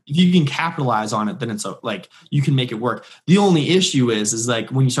 If you can capitalize on it, then it's like, you can make it work. The only issue is like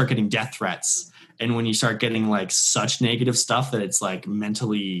when you start getting death threats And when you start getting like such negative stuff that it's like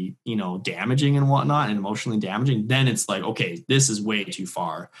mentally, damaging and whatnot and emotionally damaging, then it's like, okay, this is way too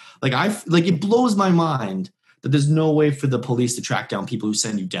far. Like it blows my mind that there's no way for the police to track down people who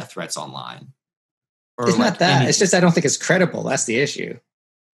send you death threats online. Or it's not that. Anything. It's just I don't think it's credible. That's the issue.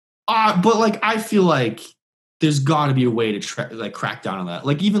 But like I feel like there's got to be a way to crack down on that.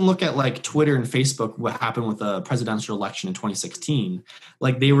 Like even look at like Twitter and Facebook. What happened with the presidential election in 2016?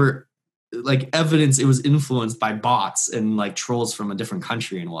 Like they were like evidence it was influenced by bots and like trolls from a different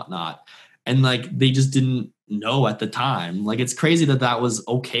country and whatnot. And like they just didn't know at the time. Like it's crazy that was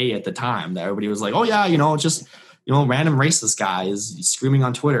okay at the time. That everybody was like, oh yeah, just random racist guy is screaming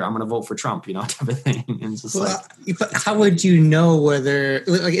on Twitter, I'm going to vote for Trump, type of thing. And it's just but how would you know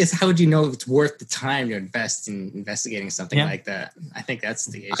how would you know if it's worth the time to invest in investigating something like that? I think that's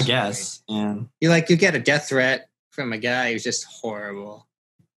the issue. I guess. Right? Yeah. You get a death threat from a guy who's just horrible,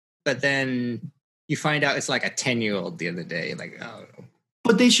 but then you find out it's like a 10-year-old the other day. Like, oh.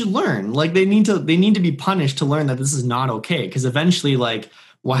 But they should learn. Like they need to be punished to learn that this is not okay. Because eventually, like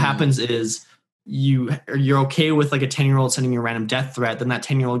what happens is you're okay with like a 10-year-old sending you a random death threat. Then that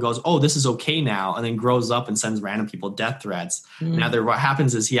 10-year-old goes, oh, this is okay now, and then grows up and sends random people death threats. Now what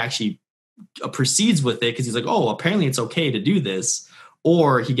happens is he actually proceeds with it because he's like, oh, apparently it's okay to do this.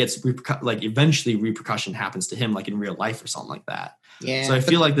 Or he gets eventually repercussion happens to him, like in real life or something like that. Yeah. So I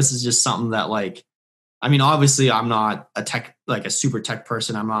feel like this is just something that like, I mean, obviously I'm not a super tech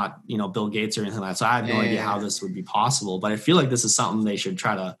person. I'm not, Bill Gates or anything like that. So I have no idea how this would be possible, but I feel like this is something they should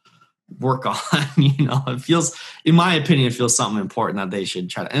try to work on. It feels, in my opinion, it feels something important that they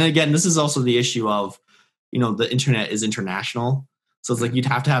should try to, and again, this is also the issue of, the internet is international. So it's like, you'd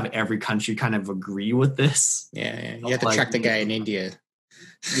have to have every country kind of agree with this. Yeah. You have to track the guy in India.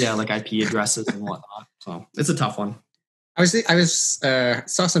 Yeah. Like IP addresses and whatnot. So it's a tough one. I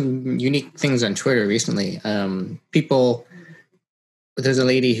saw some unique things on Twitter recently. There's a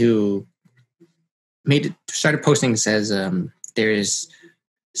lady who started posting, says, there is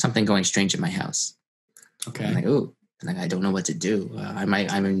something going strange in my house. Okay. I'm like, ooh, I don't know what to do.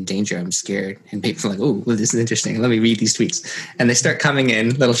 I'm in danger. I'm scared. And people are like, oh, well, this is interesting. Let me read these tweets. And they start coming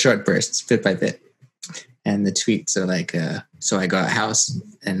in little short bursts, bit by bit. And the tweets are like, so I go out house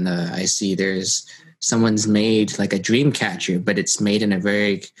and I see someone's made like a dream catcher, but it's made in a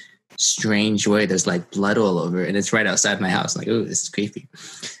very strange way. There's like blood all over it, and it's right outside my house. I'm like, oh, this is creepy.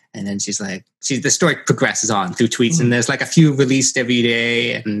 And then she's like, the story progresses on through tweets, and there's like a few released every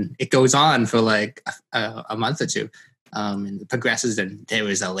day, and it goes on for like a month or two. And it progresses, and there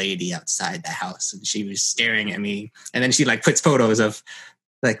was a lady outside the house, and she was staring at me. And then she like puts photos of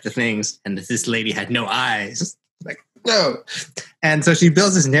like the things, and this lady had no eyes. Like, whoa. And so she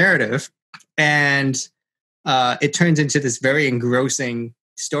builds this narrative, and it turns into this very engrossing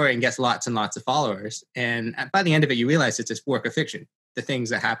story and gets lots and lots of followers. And by the end of it, you realize it's this work of fiction. The things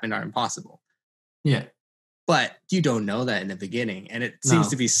that happen are impossible. Yeah. But you don't know that in the beginning. And it seems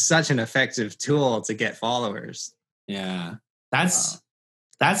to be such an effective tool to get followers. Yeah. That's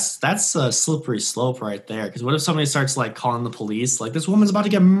a slippery slope right there. Because what if somebody starts like calling the police, like this woman's about to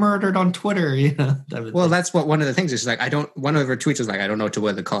get murdered on Twitter? Well, that's what one of the things is like. One of her tweets was like, I don't know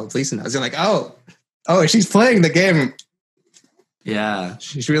whether to call the police. And I was like, oh, she's playing the game. Yeah.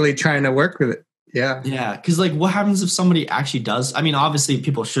 She's really trying to work with it. Yeah. Yeah. Because like what happens if somebody actually does? I mean, obviously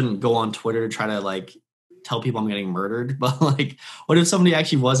people shouldn't go on Twitter to try to like tell people I'm getting murdered. But like, what if somebody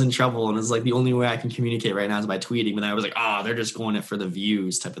actually was in trouble and is like, the only way I can communicate right now is by tweeting? But then I was like, they're just going it for the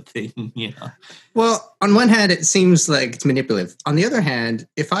views type of thing. Well, on one hand, it seems like it's manipulative. On the other hand,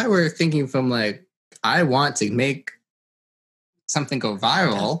 if I were thinking from like, I want to make something go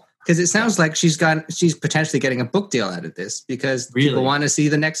viral, because it sounds like she's potentially getting a book deal out of this because people want to see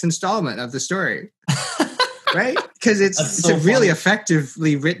the next installment of the story. Right? Because it's a really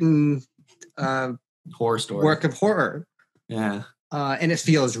effectively written horror story, work of horror. Yeah. And it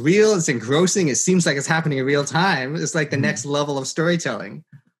feels real. It's engrossing. It seems like it's happening in real time. It's like the next level of storytelling.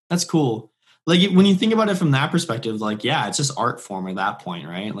 That's cool. Like when you think about it from that perspective, like, yeah, it's just art form at that point,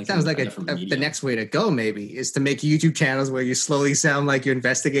 right? Like sounds like the next way to go maybe is to make YouTube channels where you slowly sound like you're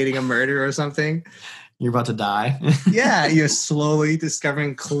investigating a murder or something. You're about to die. Yeah, you're slowly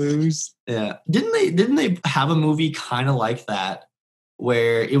discovering clues. Yeah. Didn't they have a movie kind of like that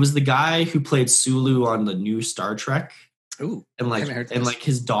where it was the guy who played Sulu on the new Star Trek? Ooh, and like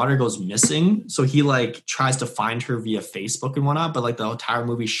his daughter goes missing, so he like tries to find her via Facebook and whatnot, but like the entire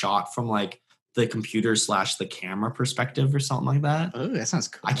movie shot from like the computer / the camera perspective or something like that. Oh, that sounds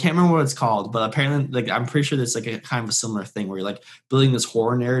cool. I can't remember what it's called, but apparently like I'm pretty sure there's like a kind of a similar thing where you're like building this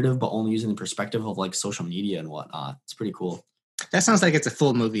horror narrative but only using the perspective of like social media and whatnot. It's pretty cool. That sounds like it's a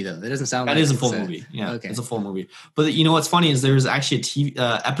full movie, though. It doesn't sound that like is a full movie. Yeah, okay. It's a full movie. But you know what's funny is there's actually a TV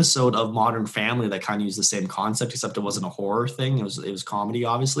episode of Modern Family that kind of used the same concept, except it wasn't a horror thing. It was comedy,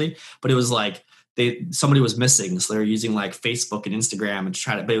 obviously, but it was like somebody was missing, so they were using like Facebook and Instagram and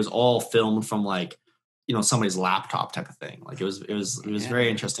try to. But it was all filmed from like somebody's laptop type of thing. Like it was very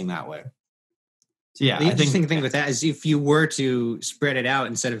interesting that way. So yeah, the interesting thing with that is if you were to spread it out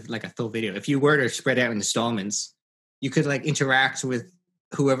instead of like a full video, if you were to spread out in installments, you could like interact with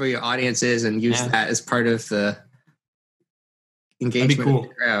whoever your audience is and use that as part of the engagement of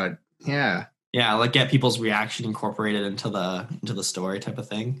the crowd. Yeah. Yeah, like get people's reaction incorporated into the story type of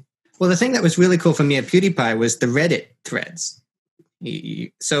thing. Well, the thing that was really cool for me at PewDiePie was the Reddit threads.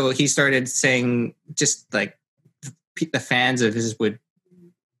 So he started saying just like the fans of his would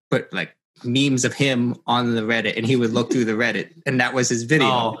put like memes of him on the Reddit, and he would look through the Reddit, and that was his video.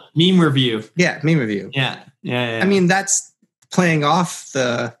 Oh, meme review. Yeah, meme review. Yeah. I mean, that's playing off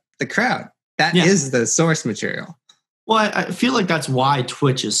the crowd. That is the source material. Well, I feel like that's why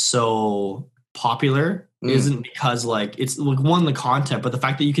Twitch is so popular. Isn't because like it's like one, the content, but the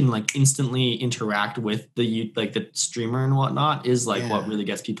fact that you can like instantly interact with the streamer and whatnot is like what really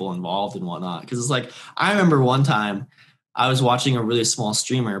gets people involved and whatnot. Because it's like I remember one time I was watching a really small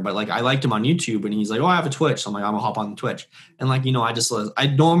streamer, but like I liked him on YouTube, and he's like, "Oh, I have a Twitch." So I'm like, "I'm gonna hop on Twitch," and like I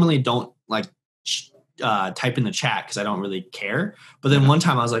normally don't like type in the chat because I don't really care. But then one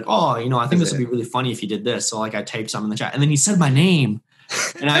time I was like, "Oh, I think this would be really funny if he did this." So like I typed something in the chat, and then he said my name.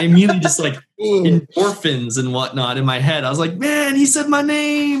 And I immediately just like endorphins and whatnot in my head. I was like, man, he said my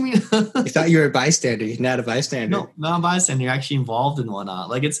name. You thought you were a bystander. You're not a bystander. No, not a bystander. You're actually involved in whatnot.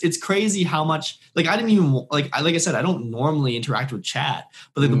 Like it's crazy how much like I didn't even like I said, I don't normally interact with chat.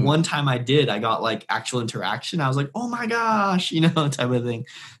 But like the one time I did, I got like actual interaction. I was like, oh my gosh, type of thing.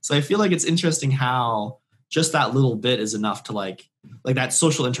 So I feel like it's interesting how just that little bit is enough to like that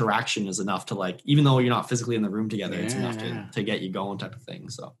social interaction is enough to like, even though you're not physically in the room together, it's enough to get you going type of thing.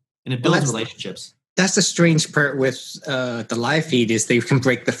 So, and it builds relationships. That's the strange part with the live feed is they can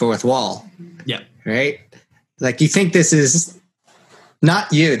break the fourth wall. Yeah. Right. Like you think this is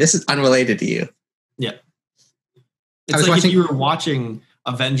not you. This is unrelated to you. Yeah. It's like if you were watching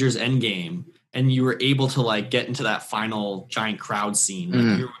Avengers Endgame and you were able to like get into that final giant crowd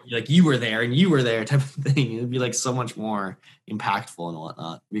scene, like you were there and you were there type of thing. It'd be like so much more impactful and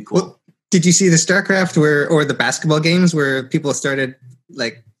whatnot. It'd be cool. Well, did you see the StarCraft or the basketball games where people started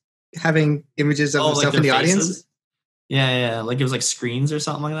like having images of themselves in the audience? Yeah. Like it was like screens or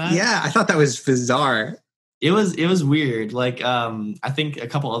something like that. Yeah. I thought that was bizarre. It was weird. Like, I think a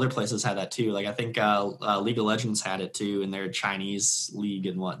couple other places had that too. Like I think League of Legends had it too in their Chinese league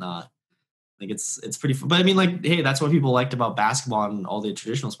and whatnot. Like it's pretty fun. But I mean, like, hey, that's what people liked about basketball and all the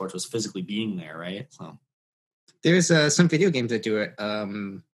traditional sports was physically being there, right? So there's some video games that do it.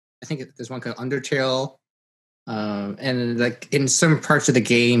 I think there's one called Undertale, and like in some parts of the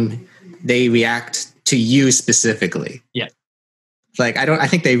game, they react to you specifically. Yeah, like I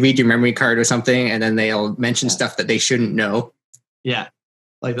think they read your memory card or something, and then they'll mention stuff that they shouldn't know. Yeah,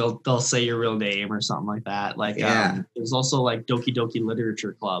 like they'll say your real name or something like that. Like there's also like Doki Doki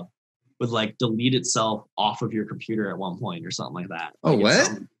Literature Club would like delete itself off of your computer at one point or something like that. Oh, like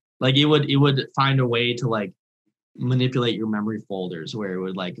what? Like it would find a way to like manipulate your memory folders where it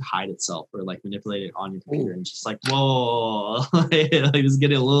would like hide itself or like manipulate it on your computer. And it's just like, whoa, like it's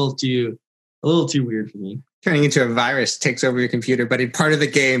getting a little too weird for me. Turning into a virus takes over your computer, but it's part of the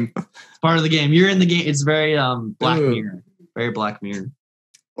game. It's part of the game. You're in the game. It's very Black Mirror. Very Black Mirror.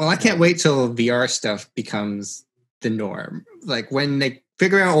 Well, I can't wait till VR stuff becomes the norm. Like when they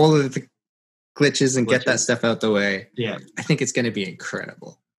figure out all of the glitches and get that stuff out the way. Yeah. I think it's going to be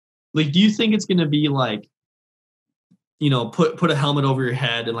incredible. Like, do you think it's going to be like, put a helmet over your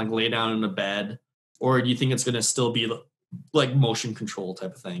head and like lay down in a bed? Or do you think it's going to still be like motion control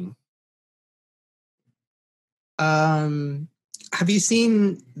type of thing? Have you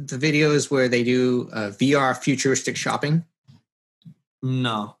seen the videos where they do VR futuristic shopping?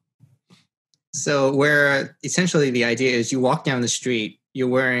 No. So where essentially the idea is you walk down the street, you're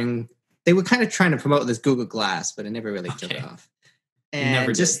wearing, they were kind of trying to promote this Google Glass, but it never really took off.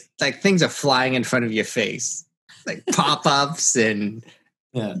 And just like things are flying in front of your face, like pop-ups and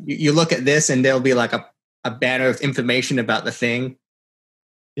you look at this and there'll be like a banner of information about the thing.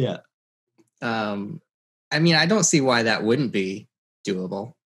 Yeah. I mean, I don't see why that wouldn't be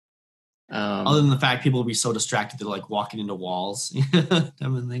doable. Other than the fact people will be so distracted they're like walking into walls, type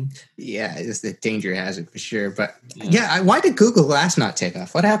of thing. Yeah, it's the danger hazard for sure. But why did Google Glass not take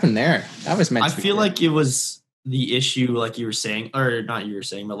off? What happened there? That was meant. I feel like it was the issue, like you were saying, or not you were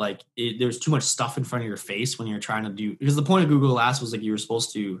saying, but like there's too much stuff in front of your face when you're trying to do, because the point of Google Glass was like you were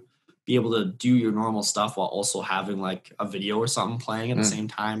supposed to be able to do your normal stuff while also having like a video or something playing at the same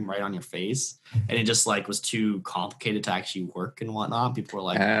time right on your face. And it just like was too complicated to actually work and whatnot. People were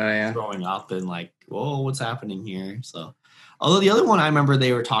like throwing up and like, whoa, what's happening here? So, although the other one I remember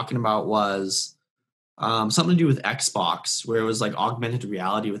they were talking about was something to do with Xbox, where it was like augmented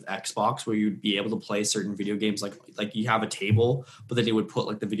reality with Xbox, where you'd be able to play certain video games, like you have a table, but then they would put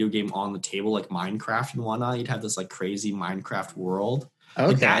like the video game on the table, like Minecraft and whatnot. You'd have this like crazy Minecraft world.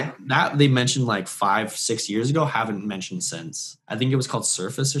 Okay. Like that they mentioned like 5-6 years ago, haven't mentioned since. I think it was called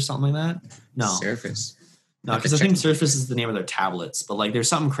Surface or something like that. No. Surface. No, because I think Surface is the name of their tablets. But like there's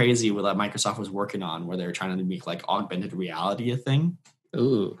something crazy with that Microsoft was working on where they were trying to make like augmented reality a thing.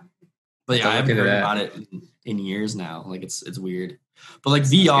 Ooh. But yeah, I haven't heard about it in years now. Like it's weird. But like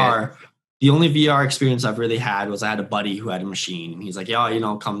VR, the only VR experience I've really had was I had a buddy who had a machine. And he's like, yeah,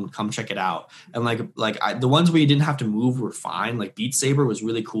 come check it out. And the ones where you didn't have to move were fine. Like Beat Saber was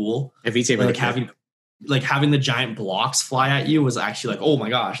really cool. Beat Saber, having the giant blocks fly at you was actually like, oh my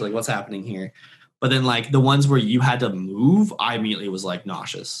gosh, like what's happening here? But then like the ones where you had to move, I immediately was like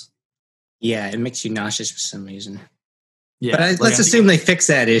nauseous. Yeah, it makes you nauseous for some reason. Yeah, but let's assume they fix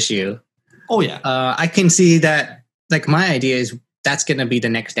that issue. Oh yeah, I can see that. Like my idea is that's going to be the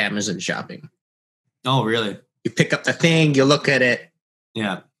next Amazon shopping. Oh really? You pick up the thing, you look at it.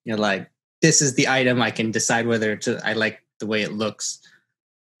 Yeah, you're like, this is the item. I can decide whether I like the way it looks.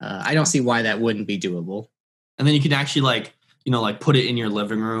 I don't see why that wouldn't be doable. And then you can actually like put it in your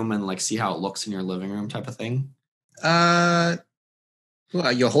living room and like see how it looks in your living room type of thing. Well,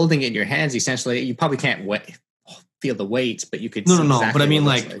 you're holding it in your hands essentially. You probably can't feel the weight, but you could no. But I mean,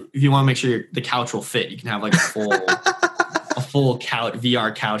 like if you want to make sure the couch will fit, you can have like a full couch,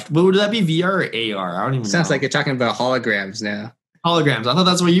 VR couch. But would that be VR or AR? I don't even know. Sounds like you're talking about holograms now. Holograms. I thought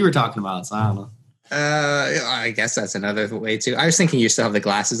that's what you were talking about. So I don't know. I guess that's another way too. I was thinking you still have the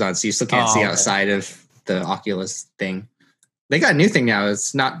glasses on, so you still can't see outside of the Oculus thing. They got a new thing now.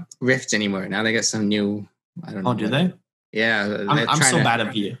 It's not Rift anymore. Now they got some new. I don't know. Oh, do they? Yeah. I'm so bad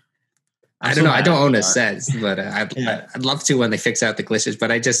at VR. I don't know. I don't own a set, but I'd love to when they fix out the glitches.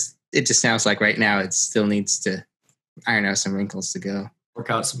 But it just sounds like right now it still needs to iron out some wrinkles to go. Work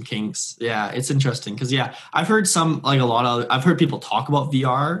out some kinks. Yeah, it's interesting because I've heard I've heard people talk about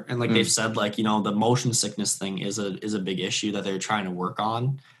VR and like they've said like the motion sickness thing is a big issue that they're trying to work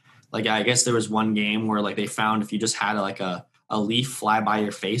on. Like I guess there was one game where like they found if you just had like a leaf fly by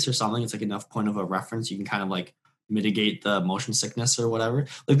your face or something, it's like enough point of a reference you can kind of like mitigate the motion sickness or whatever.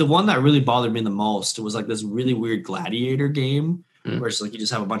 Like the one that really bothered me the most was like this really weird gladiator game where it's like you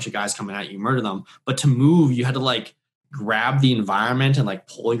just have a bunch of guys coming at you, murder them, but to move you had to like grab the environment and like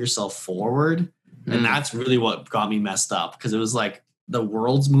pull yourself forward. And that's really what got me messed up because it was like the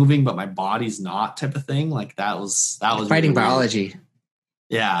world's moving but my body's not type of thing. Like that was fighting really biology.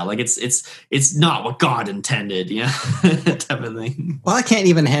 Yeah, like it's not what God intended, type of thing. Well, I can't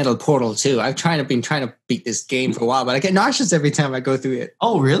even handle Portal 2. I've been trying to beat this game for a while, but I get nauseous every time I go through it.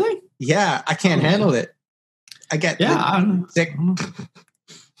 Oh, really? Yeah, I can't handle it. I get sick.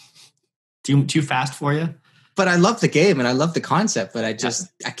 Too fast for you? But I love the game and I love the concept, but I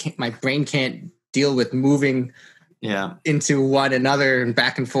can't. My brain can't deal with moving into one another and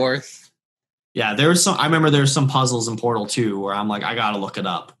back and forth. Yeah, I remember there were some puzzles in Portal 2 where I'm like, I got to look it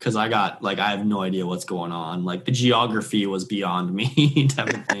up because I have no idea what's going on. Like the geography was beyond me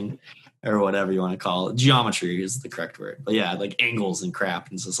type of thing or whatever you want to call it. Geometry is the correct word. But yeah, like angles and crap.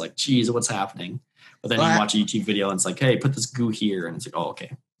 And it's just like, geez, what's happening? But then you watch a YouTube video and it's like, hey, put this goo here. And it's like, oh,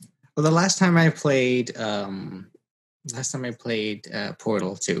 okay. Well, the last time I played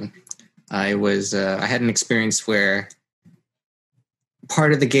Portal 2, I had an experience where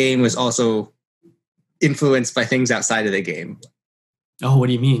part of the game was also influenced by things outside of the game. Oh, what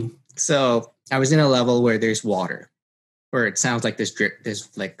do you mean? So I was in a level where there's water, where it sounds like there's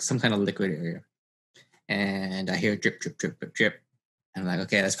like some kind of liquid area. And I hear drip, drip, drip, drip, drip. And I'm like,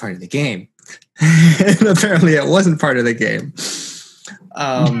 okay, that's part of the game. And apparently it wasn't part of the game.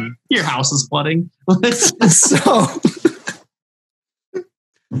 Your house is flooding. So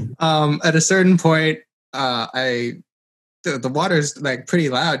at a certain point, the water's like pretty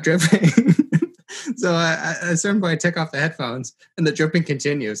loud dripping. So at a certain point, I take off the headphones and the dripping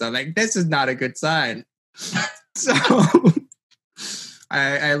continues. I'm like, this is not a good sign. So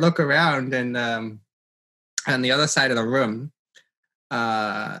I look around and on the other side of the room,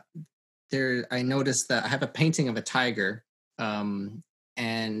 I noticed that I have a painting of a tiger, and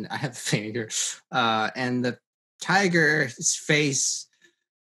I have a finger, and the tiger's face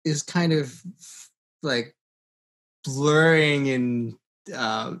is kind of like blurring and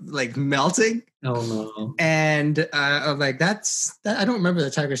like melting. Oh no! And I'm like, I don't remember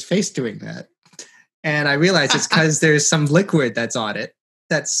the tiger's face doing that. And I realized it's because there's some liquid that's on it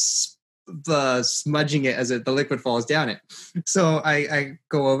that's smudging it as the liquid falls down it. So I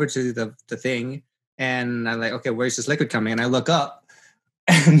go over to the thing and I'm like, okay, where's this liquid coming? And I look up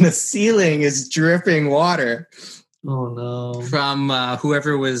and the ceiling is dripping water. Oh no! From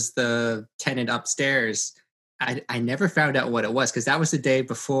whoever was the tenant upstairs. I never found out what it was because that was the day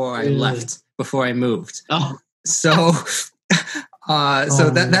before I left, before I moved. Oh, so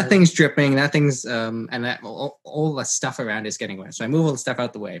that thing's dripping. That thing's and that all the stuff around is getting wet. So I move all the stuff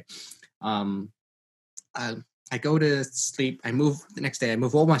out the way. I go to sleep. I move the next day. I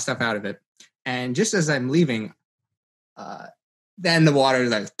move all my stuff out of it, and just as I'm leaving, then the water is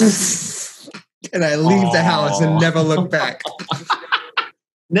like. And I leave the house and never look back.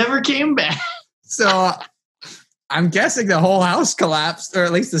 Never came back. So I'm guessing the whole house collapsed, or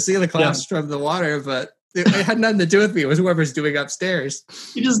at least the ceiling collapsed from the water, but it had nothing to do with me. It was whoever's doing upstairs.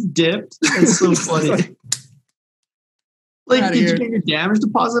 You just dipped. That's so funny. Like, did you get your damage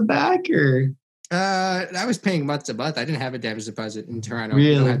deposit back, or? I was paying month to month. I didn't have a damage deposit in Toronto.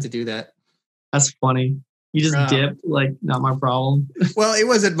 Really? You don't have to do that. That's funny. You just dipped, like, not my problem. Well, it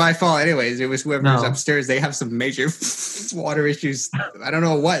wasn't my fault anyways. It was whoever was upstairs. They have some major water issues. I don't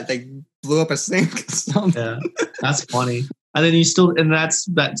know what. They blew up a sink or something. Yeah, that's funny. And then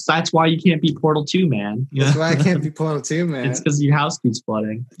that's why you can't be Portal 2, man. That's why I can't be Portal 2, man. It's because your house keeps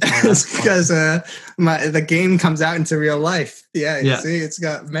flooding. It's because the game comes out into real life. Yeah. See, it's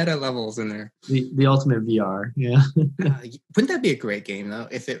got meta levels in there. The ultimate VR. Yeah. Wouldn't that be a great game though?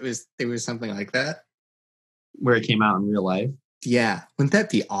 If there was something like that. Where it came out in real life. Yeah. Wouldn't that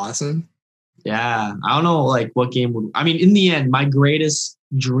be awesome? Yeah. I don't know, like, what game would... I mean, in the end, my greatest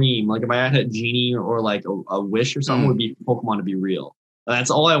dream, like, if I had a genie or, like, a wish or something, would be Pokemon to be real.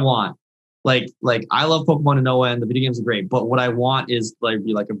 That's all I want. Like, I love Pokemon to no end. The video games are great. But what I want is, like,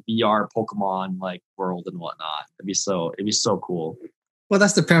 be like a VR Pokemon, like, world and whatnot. It'd be so cool. Well,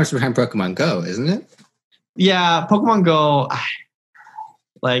 that's the premise behind Pokemon Go, isn't it? Yeah. Pokemon Go,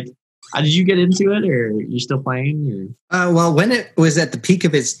 like... did you get into it, or are you still playing? Or? Well, when it was at the peak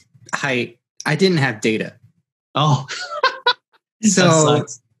of its height, I didn't have data. Oh, so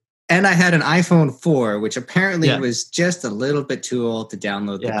and I had an iPhone 4, which apparently was just a little bit too old to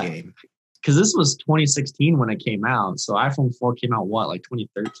download the game. Because this was 2016 when it came out, so iPhone 4 came out like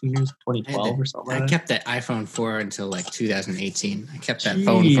 2013 or 2012 or something. I kept that iPhone 4 until like 2018. I kept that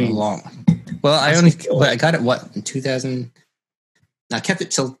phone for long. Well, I got it in 2000. I kept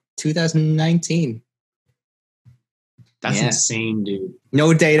it till 2019. That's insane, dude.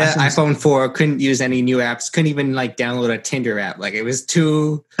 No data. iPhone 4 couldn't use any new apps. Couldn't even like download a Tinder app. Like it was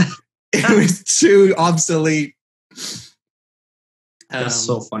too obsolete. That's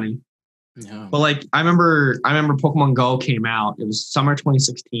so funny. No. But like I remember Pokemon Go came out. It was summer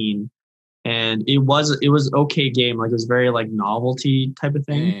 2016, and it was okay game. Like it was very like novelty type of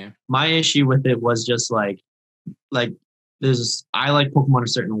thing. Yeah. My issue with it was just like I like Pokemon a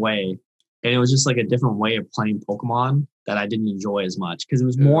certain way, and it was just like a different way of playing Pokemon that I didn't enjoy as much because it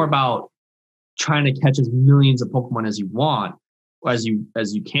was more about trying to catch as millions of Pokemon as you want, as you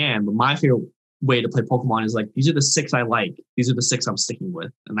can. But my favorite way to play Pokemon is like these are the 6 I like, these are the 6 I'm sticking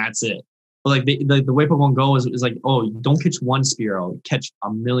with, and that's it. But like the way Pokemon Go is like, oh, don't catch one Spearow, catch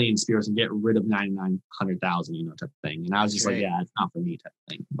a million Spearows and get rid of 9,900,000, type of thing. And I was just like, yeah, it's not for me type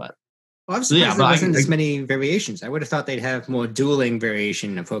of thing. But well, I'm surprised there wasn't as many variations. I would have thought they'd have more dueling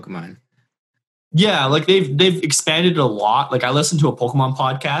variation of Pokemon. Yeah, like they've expanded it a lot. Like I listened to a Pokemon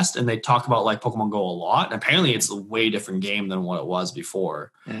podcast and they talk about like Pokemon Go a lot. And apparently it's a way different game than what it was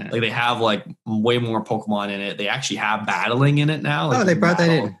before. Yeah. Like they have like way more Pokemon in it. They actually have battling in it now. Like they brought that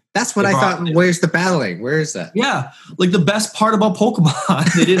in. That's what I thought. Where's the battling? Where is that? Yeah. Like the best part about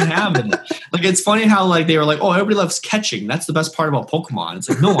Pokemon, they didn't have it. Like it's funny how like they were like, oh, everybody loves catching. That's the best part about Pokemon. It's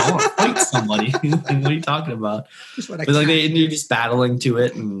like, no, I want to fight somebody. What are you talking about? But like they're just battling to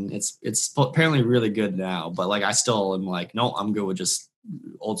it, and it's apparently really good now. But like I still am like, no, I'm good with just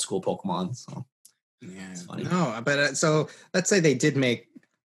old school Pokemon. So yeah, it's funny. No, but so let's say they did make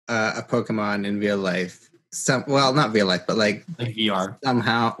a Pokemon in real life. Not real life, but like VR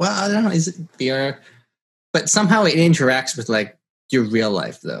somehow. Well, I don't know. Is it VR? But somehow it interacts with like your real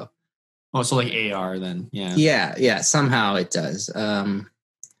life, though. Oh, so like AR then? Yeah. Yeah. Somehow it does.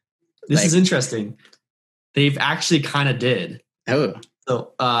 This is interesting. They've actually kind of did. Oh.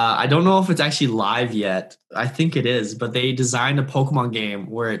 So I don't know if it's actually live yet. I think it is, but they designed a Pokemon game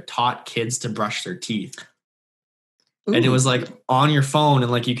where it taught kids to brush their teeth. Ooh. And it was like on your phone,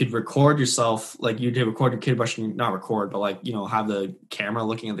 and like you could record yourself, like you did record your kid brushing, not record, but like, you know, have the camera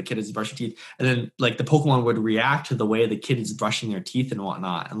looking at the kid as he's brushing teeth. And then like the Pokemon would react to the way the kid is brushing their teeth and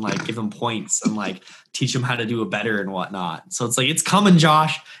whatnot, and like give them points and like teach them how to do it better and whatnot. So it's like, it's coming,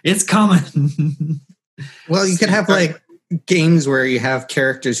 Josh. It's coming. Well, you could have like games where you have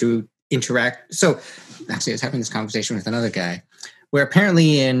characters who interact. So actually I was having this conversation with another guy where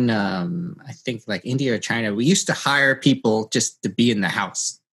apparently in, I think like India or China, we used to hire people just to be in the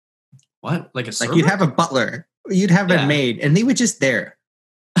house. What? Like a server? Like you'd have a butler, you'd have a maid, and they were just there.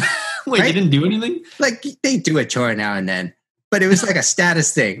 Wait, right? They didn't do anything? Like they do a chore now and then, but it was like a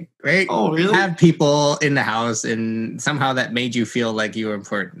status thing, right? Oh, really? You have people in the house, and somehow that made you feel like you were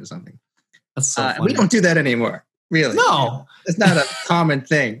important or something. That's so funny. We don't do that anymore, really. No. It's not a common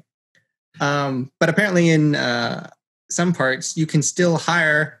thing. But apparently in some parts, you can still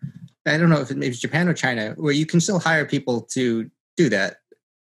hire, I don't know if it's Japan or China, where you can still hire people to do that.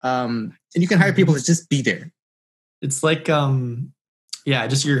 And you can hire people to just be there. It's like,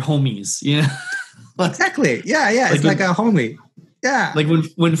 just your homies, you know? Exactly. Yeah. Like it's like a homie. Yeah. Like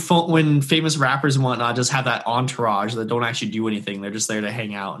when famous rappers and whatnot just have that entourage that don't actually do anything. They're just there to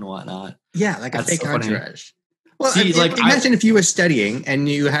hang out and whatnot. Yeah, like a fake entourage. Well, see, imagine if you were studying and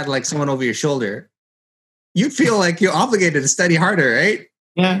you had like someone over your shoulder. You'd feel like you're obligated to study harder, right?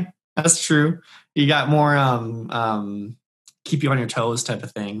 Yeah, that's true. You got more keep you on your toes type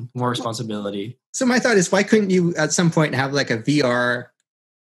of thing, more responsibility. So my thought is, why couldn't you at some point have like a VR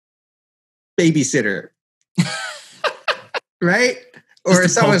babysitter? Right? Or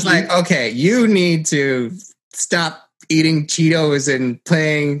someone's like, okay, you need to stop eating Cheetos and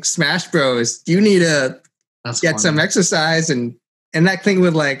playing Smash Bros. You need to get some exercise, and that thing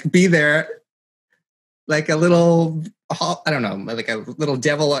would like be there like a little, I don't know, like a little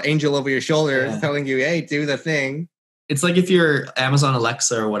devil or angel over your shoulder telling you, hey, do the thing. It's like if your Amazon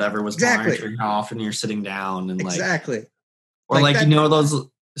Alexa or whatever was monitoring how often you're sitting down and or like that, you know, those,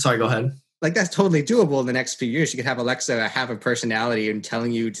 sorry, go ahead. Like that's totally doable in the next few years. You could have Alexa have a personality and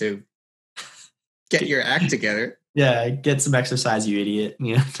telling you to get your act together. Yeah, get some exercise, you idiot.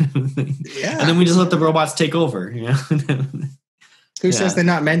 Yeah. And then we just let the robots take over. Yeah. Who says they're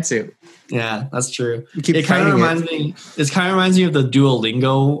not meant to? Yeah, that's true. It kind of reminds me of the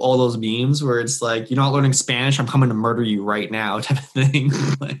Duolingo, all those memes where it's like, you're not learning Spanish, I'm coming to murder you right now type of thing.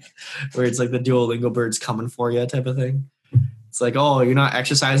 Like, where it's like the Duolingo bird's coming for you type of thing. It's like, oh, you're not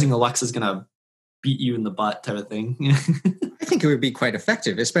exercising, Alexa's gonna beat you in the butt type of thing. I think it would be quite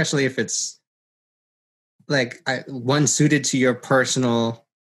effective, especially if it's like one suited to your personal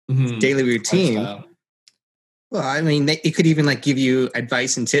daily routine. Lifestyle. Well, I mean, it could even like give you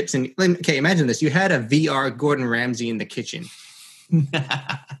advice and tips. And okay, imagine this: you had a VR Gordon Ramsay in the kitchen,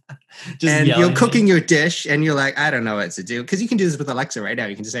 and you're cooking your dish, and you're like, I don't know what to do, because you can do this with Alexa right now.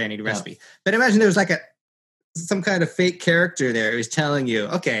 You can just say, I need a recipe. But imagine there was like some kind of fake character there who's telling you,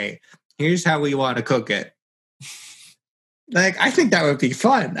 okay, here's how we want to cook it. Like, I think that would be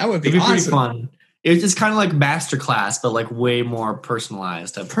fun. That would be awesome. Pretty fun. It's just kind of like Masterclass, but like way more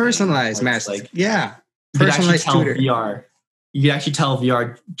personalized. Personalized Masterclass, yeah. Personalized tutor. VR. You could actually tell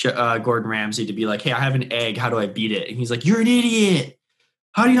VR Gordon Ramsay to be like, hey, I have an egg. How do I beat it? And he's like, you're an idiot.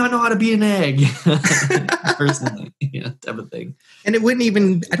 How do you not know how to beat an egg? Personally, type of thing. And it wouldn't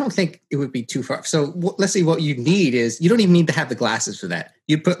even, I don't think it would be too far. So let's say what you need is, you don't even need to have the glasses for that.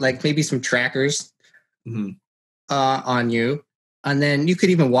 You'd put like maybe some trackers on you. And then you could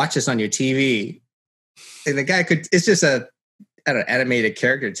even watch this on your TV. And the guy could, it's just animated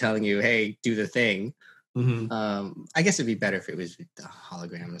character telling you, hey, do the thing. I guess it'd be better if it was the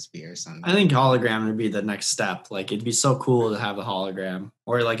hologram or something. I think hologram would be the next step. Like, it'd be so cool to have a hologram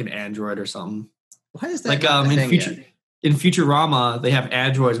or like an android or something. Why is that like in Futurama, they have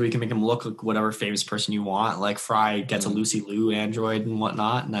androids where you can make them look like whatever famous person you want. Like Fry gets a Lucy Liu android and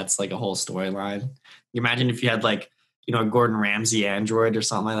whatnot, and that's like a whole storyline. You imagine if you had like, a Gordon Ramsay android or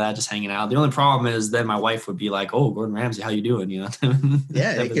something like that just hanging out. The only problem is then my wife would be like, oh, Gordon Ramsay, how you doing?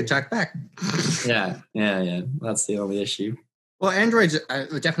 Yeah, you could talk back. Yeah. That's the only issue. Well, androids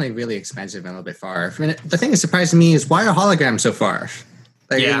are definitely really expensive and a little bit far. I mean, the thing that surprised me is, why are holograms so far?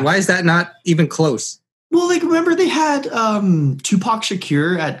 Like, why is that not even close? Well, like, remember they had Tupac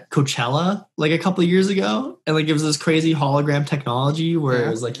Shakur at Coachella like a couple of years ago, and like it was this crazy hologram technology where it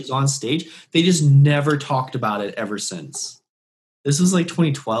was like he's on stage. They just never talked about it ever since. This was like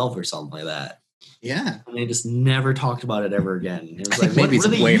 2012 or something like that. Yeah, and they just never talked about it ever again. It was I think maybe it's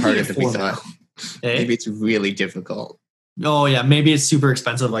way harder than we thought. Maybe it's really difficult. Oh yeah, maybe it's super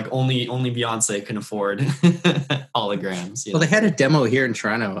expensive. Like only Beyonce can afford holograms. Well, they had a demo here in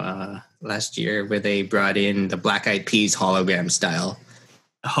Toronto last year where they brought in the Black Eyed Peas hologram style.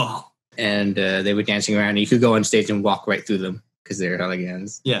 Oh, and they were dancing around. And you could go on stage and walk right through them because they're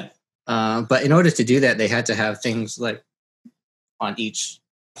holograms. Yeah. But in order to do that, they had to have things like on each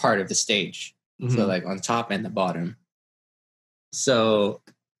part of the stage. Mm-hmm. So like on top and the bottom. So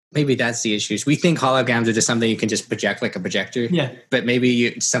maybe that's the issue. We think holograms are just something you can just project like a projector. Yeah. But maybe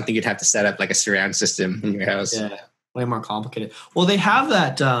it's something you'd have to set up like a surround system in your house. Yeah. Way more complicated. Well, they have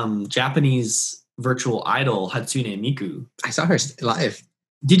that Japanese virtual idol, Hatsune Miku. I saw her live.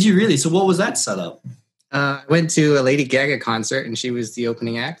 Did you really? So what was that setup? I went to a Lady Gaga concert and she was the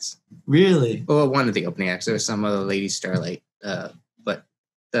opening act. Really? Well, one of the opening acts. There was some other Lady Starlight. But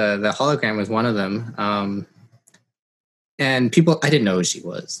the hologram was one of them. And people, I didn't know who she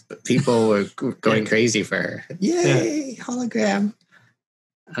was, but people were going crazy for her. Yay, hologram.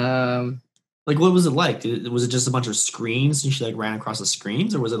 Like, what was it like? Was it just a bunch of screens and she like ran across the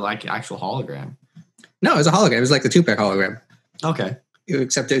screens, or was it like actual hologram? No, it was a hologram. It was like the Tupac hologram. Okay.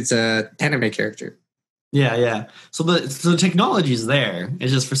 Except it's a anime character. Yeah. So the technology is there.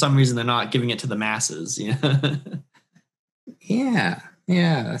 It's just for some reason they're not giving it to the masses. Yeah,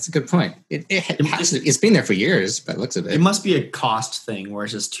 that's a good point. It's been there for years, by the looks of it. It must be a cost thing where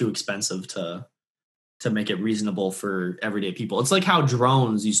it's just too expensive to make it reasonable for everyday people. It's like how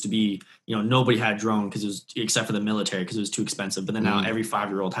drones used to be, nobody had a drone because it was, except for the military, because it was too expensive. But then now every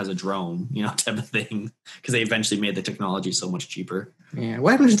 5-year-old has a drone, type of thing, because they eventually made the technology so much cheaper. Yeah.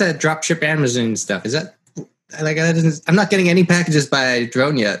 What happened to that drop ship Amazon stuff? Is that like, I'm not getting any packages by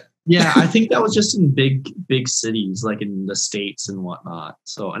drone yet. Yeah, I think that was just in big cities, like in the States and whatnot.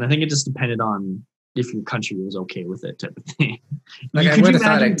 So, and I think it just depended on if your country was okay with it, type of thing. Like, I would have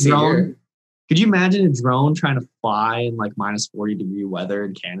thought I'd see here. Could you imagine a drone trying to fly in like minus 40-degree weather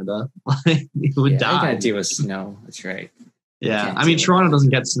in Canada? It would die. You gotta deal with snow. That's right. Yeah, I mean, Toronto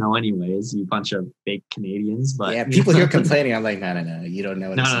doesn't get snow anyways. You bunch of fake Canadians, but yeah, people here complaining. I'm like, no, you don't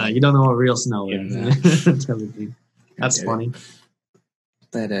know. No, you don't know what real snow is. That's funny.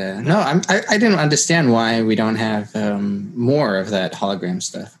 But no, I didn't understand why we don't have more of that hologram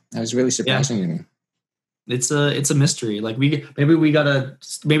stuff. That was really surprising to me. It's a mystery. Like maybe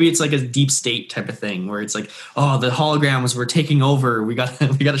it's like a deep state type of thing where it's like, oh, the holograms were taking over. We got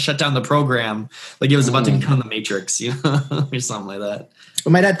to shut down the program. Like it was about to become the Matrix, or something like that.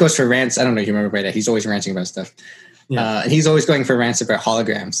 Well, my dad goes for rants. I don't know if you remember by that. He's always ranting about stuff. Yeah. And he's always going for rants about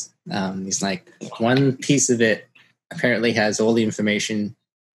holograms. He's like, one piece of it apparently has all the information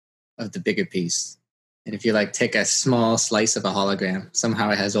of the bigger piece. And if you like take a small slice of a hologram,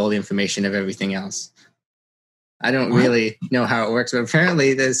 somehow it has all the information of everything else. I don't really know how it works, but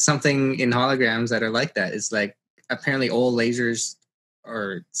apparently there's something in holograms that are like that. It's like apparently all lasers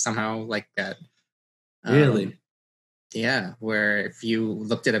are somehow like that. Really? Yeah, where if you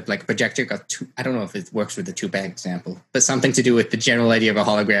looked at like a projector, I don't know if it works with the Tupac example, but something to do with the general idea of a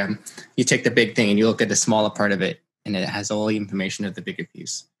hologram. You take the big thing and you look at the smaller part of it, and it has all the information of the bigger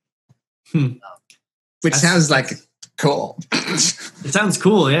piece. Which sounds like cool. It sounds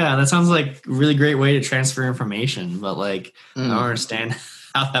cool, yeah. That sounds like a really great way to transfer information, but like I don't understand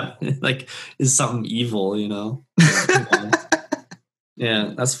how that like is something evil,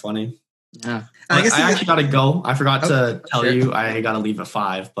 Yeah, that's funny. Yeah, I actually gotta go. I forgot to tell you I gotta leave at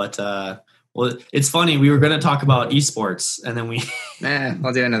 5, but well, it's funny. We were gonna talk about esports, and then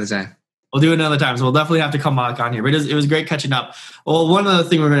I'll do it another time. We'll do it another time. So we'll definitely have to come back on here. But it was great catching up. Well, one other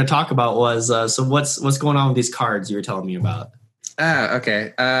thing we're going to talk about was, so what's going on with these cards you were telling me about?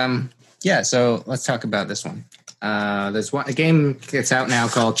 Okay. Yeah, so let's talk about this one. There's a game that's out now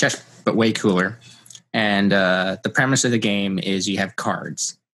called Chess, but way cooler. And the premise of the game is you have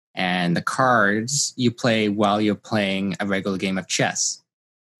cards. And the cards you play while you're playing a regular game of chess.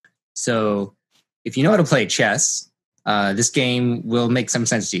 So if you know how to play chess, this game will make some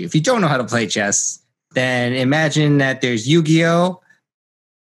sense to you. If you don't know how to play chess, then imagine that there's Yu-Gi-Oh!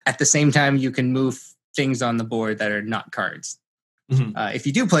 At the same time, you can move things on the board that are not cards. Mm-hmm. If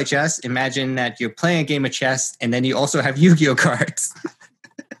you do play chess, imagine that you're playing a game of chess and then you also have Yu-Gi-Oh! Cards.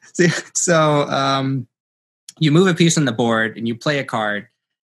 So you move a piece on the board and you play a card,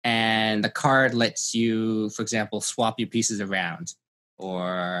 and the card lets you, for example, swap your pieces around,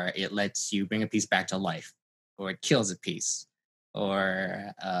 or it lets you bring a piece back to life, or it kills a piece,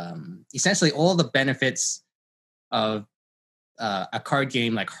 or essentially all the benefits of a card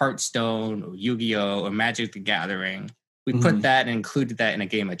game like Hearthstone or Yu-Gi-Oh! Or Magic the Gathering. We put that and included that in a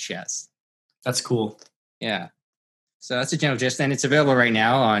game of chess. That's cool. Yeah. So that's a general gist, and it's available right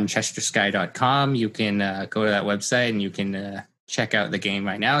now on ChesterSky.com. You can go to that website and you can check out the game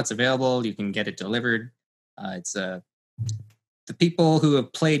right now. It's available. You can get it delivered. It's the people who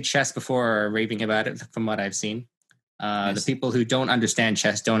have played chess before are raving about it, from what I've seen. Nice. The people who don't understand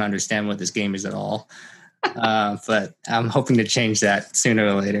chess don't understand what this game is at all. But I'm hoping to change that sooner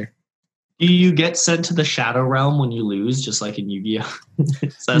or later. Do you get sent to the Shadow Realm when you lose, just like in Yu-Gi-Oh?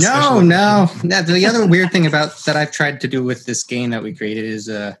 No. The other weird thing that I've tried to do with this game that we created is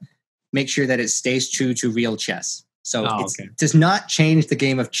make sure that it stays true to real chess. So it does not change the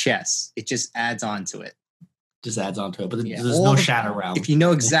game of chess. It just adds on to it. Just adds on to it. But there's no Shadow Realm. If you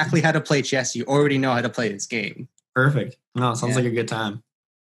know exactly how to play chess, you already know how to play this game. Perfect. No, it sounds like a good time.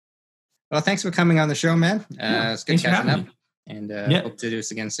 Well, thanks for coming on the show, man. It's good catching up. And hope to do this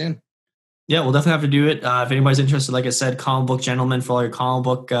again soon. Yeah, we'll definitely have to do it. If anybody's interested, like I said, Comic Book Gentleman for all your comic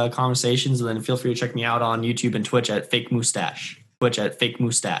book conversations. And then feel free to check me out on YouTube and Twitch at Fake Moustache. Twitch at Fake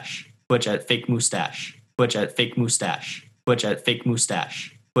Moustache. Twitch at Fake Moustache. Twitch at Fake Moustache. Twitch at Fake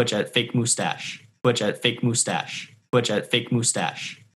Moustache. Twitch at Fake Moustache. Twitch at Fake Moustache. Twitch at Fake Moustache.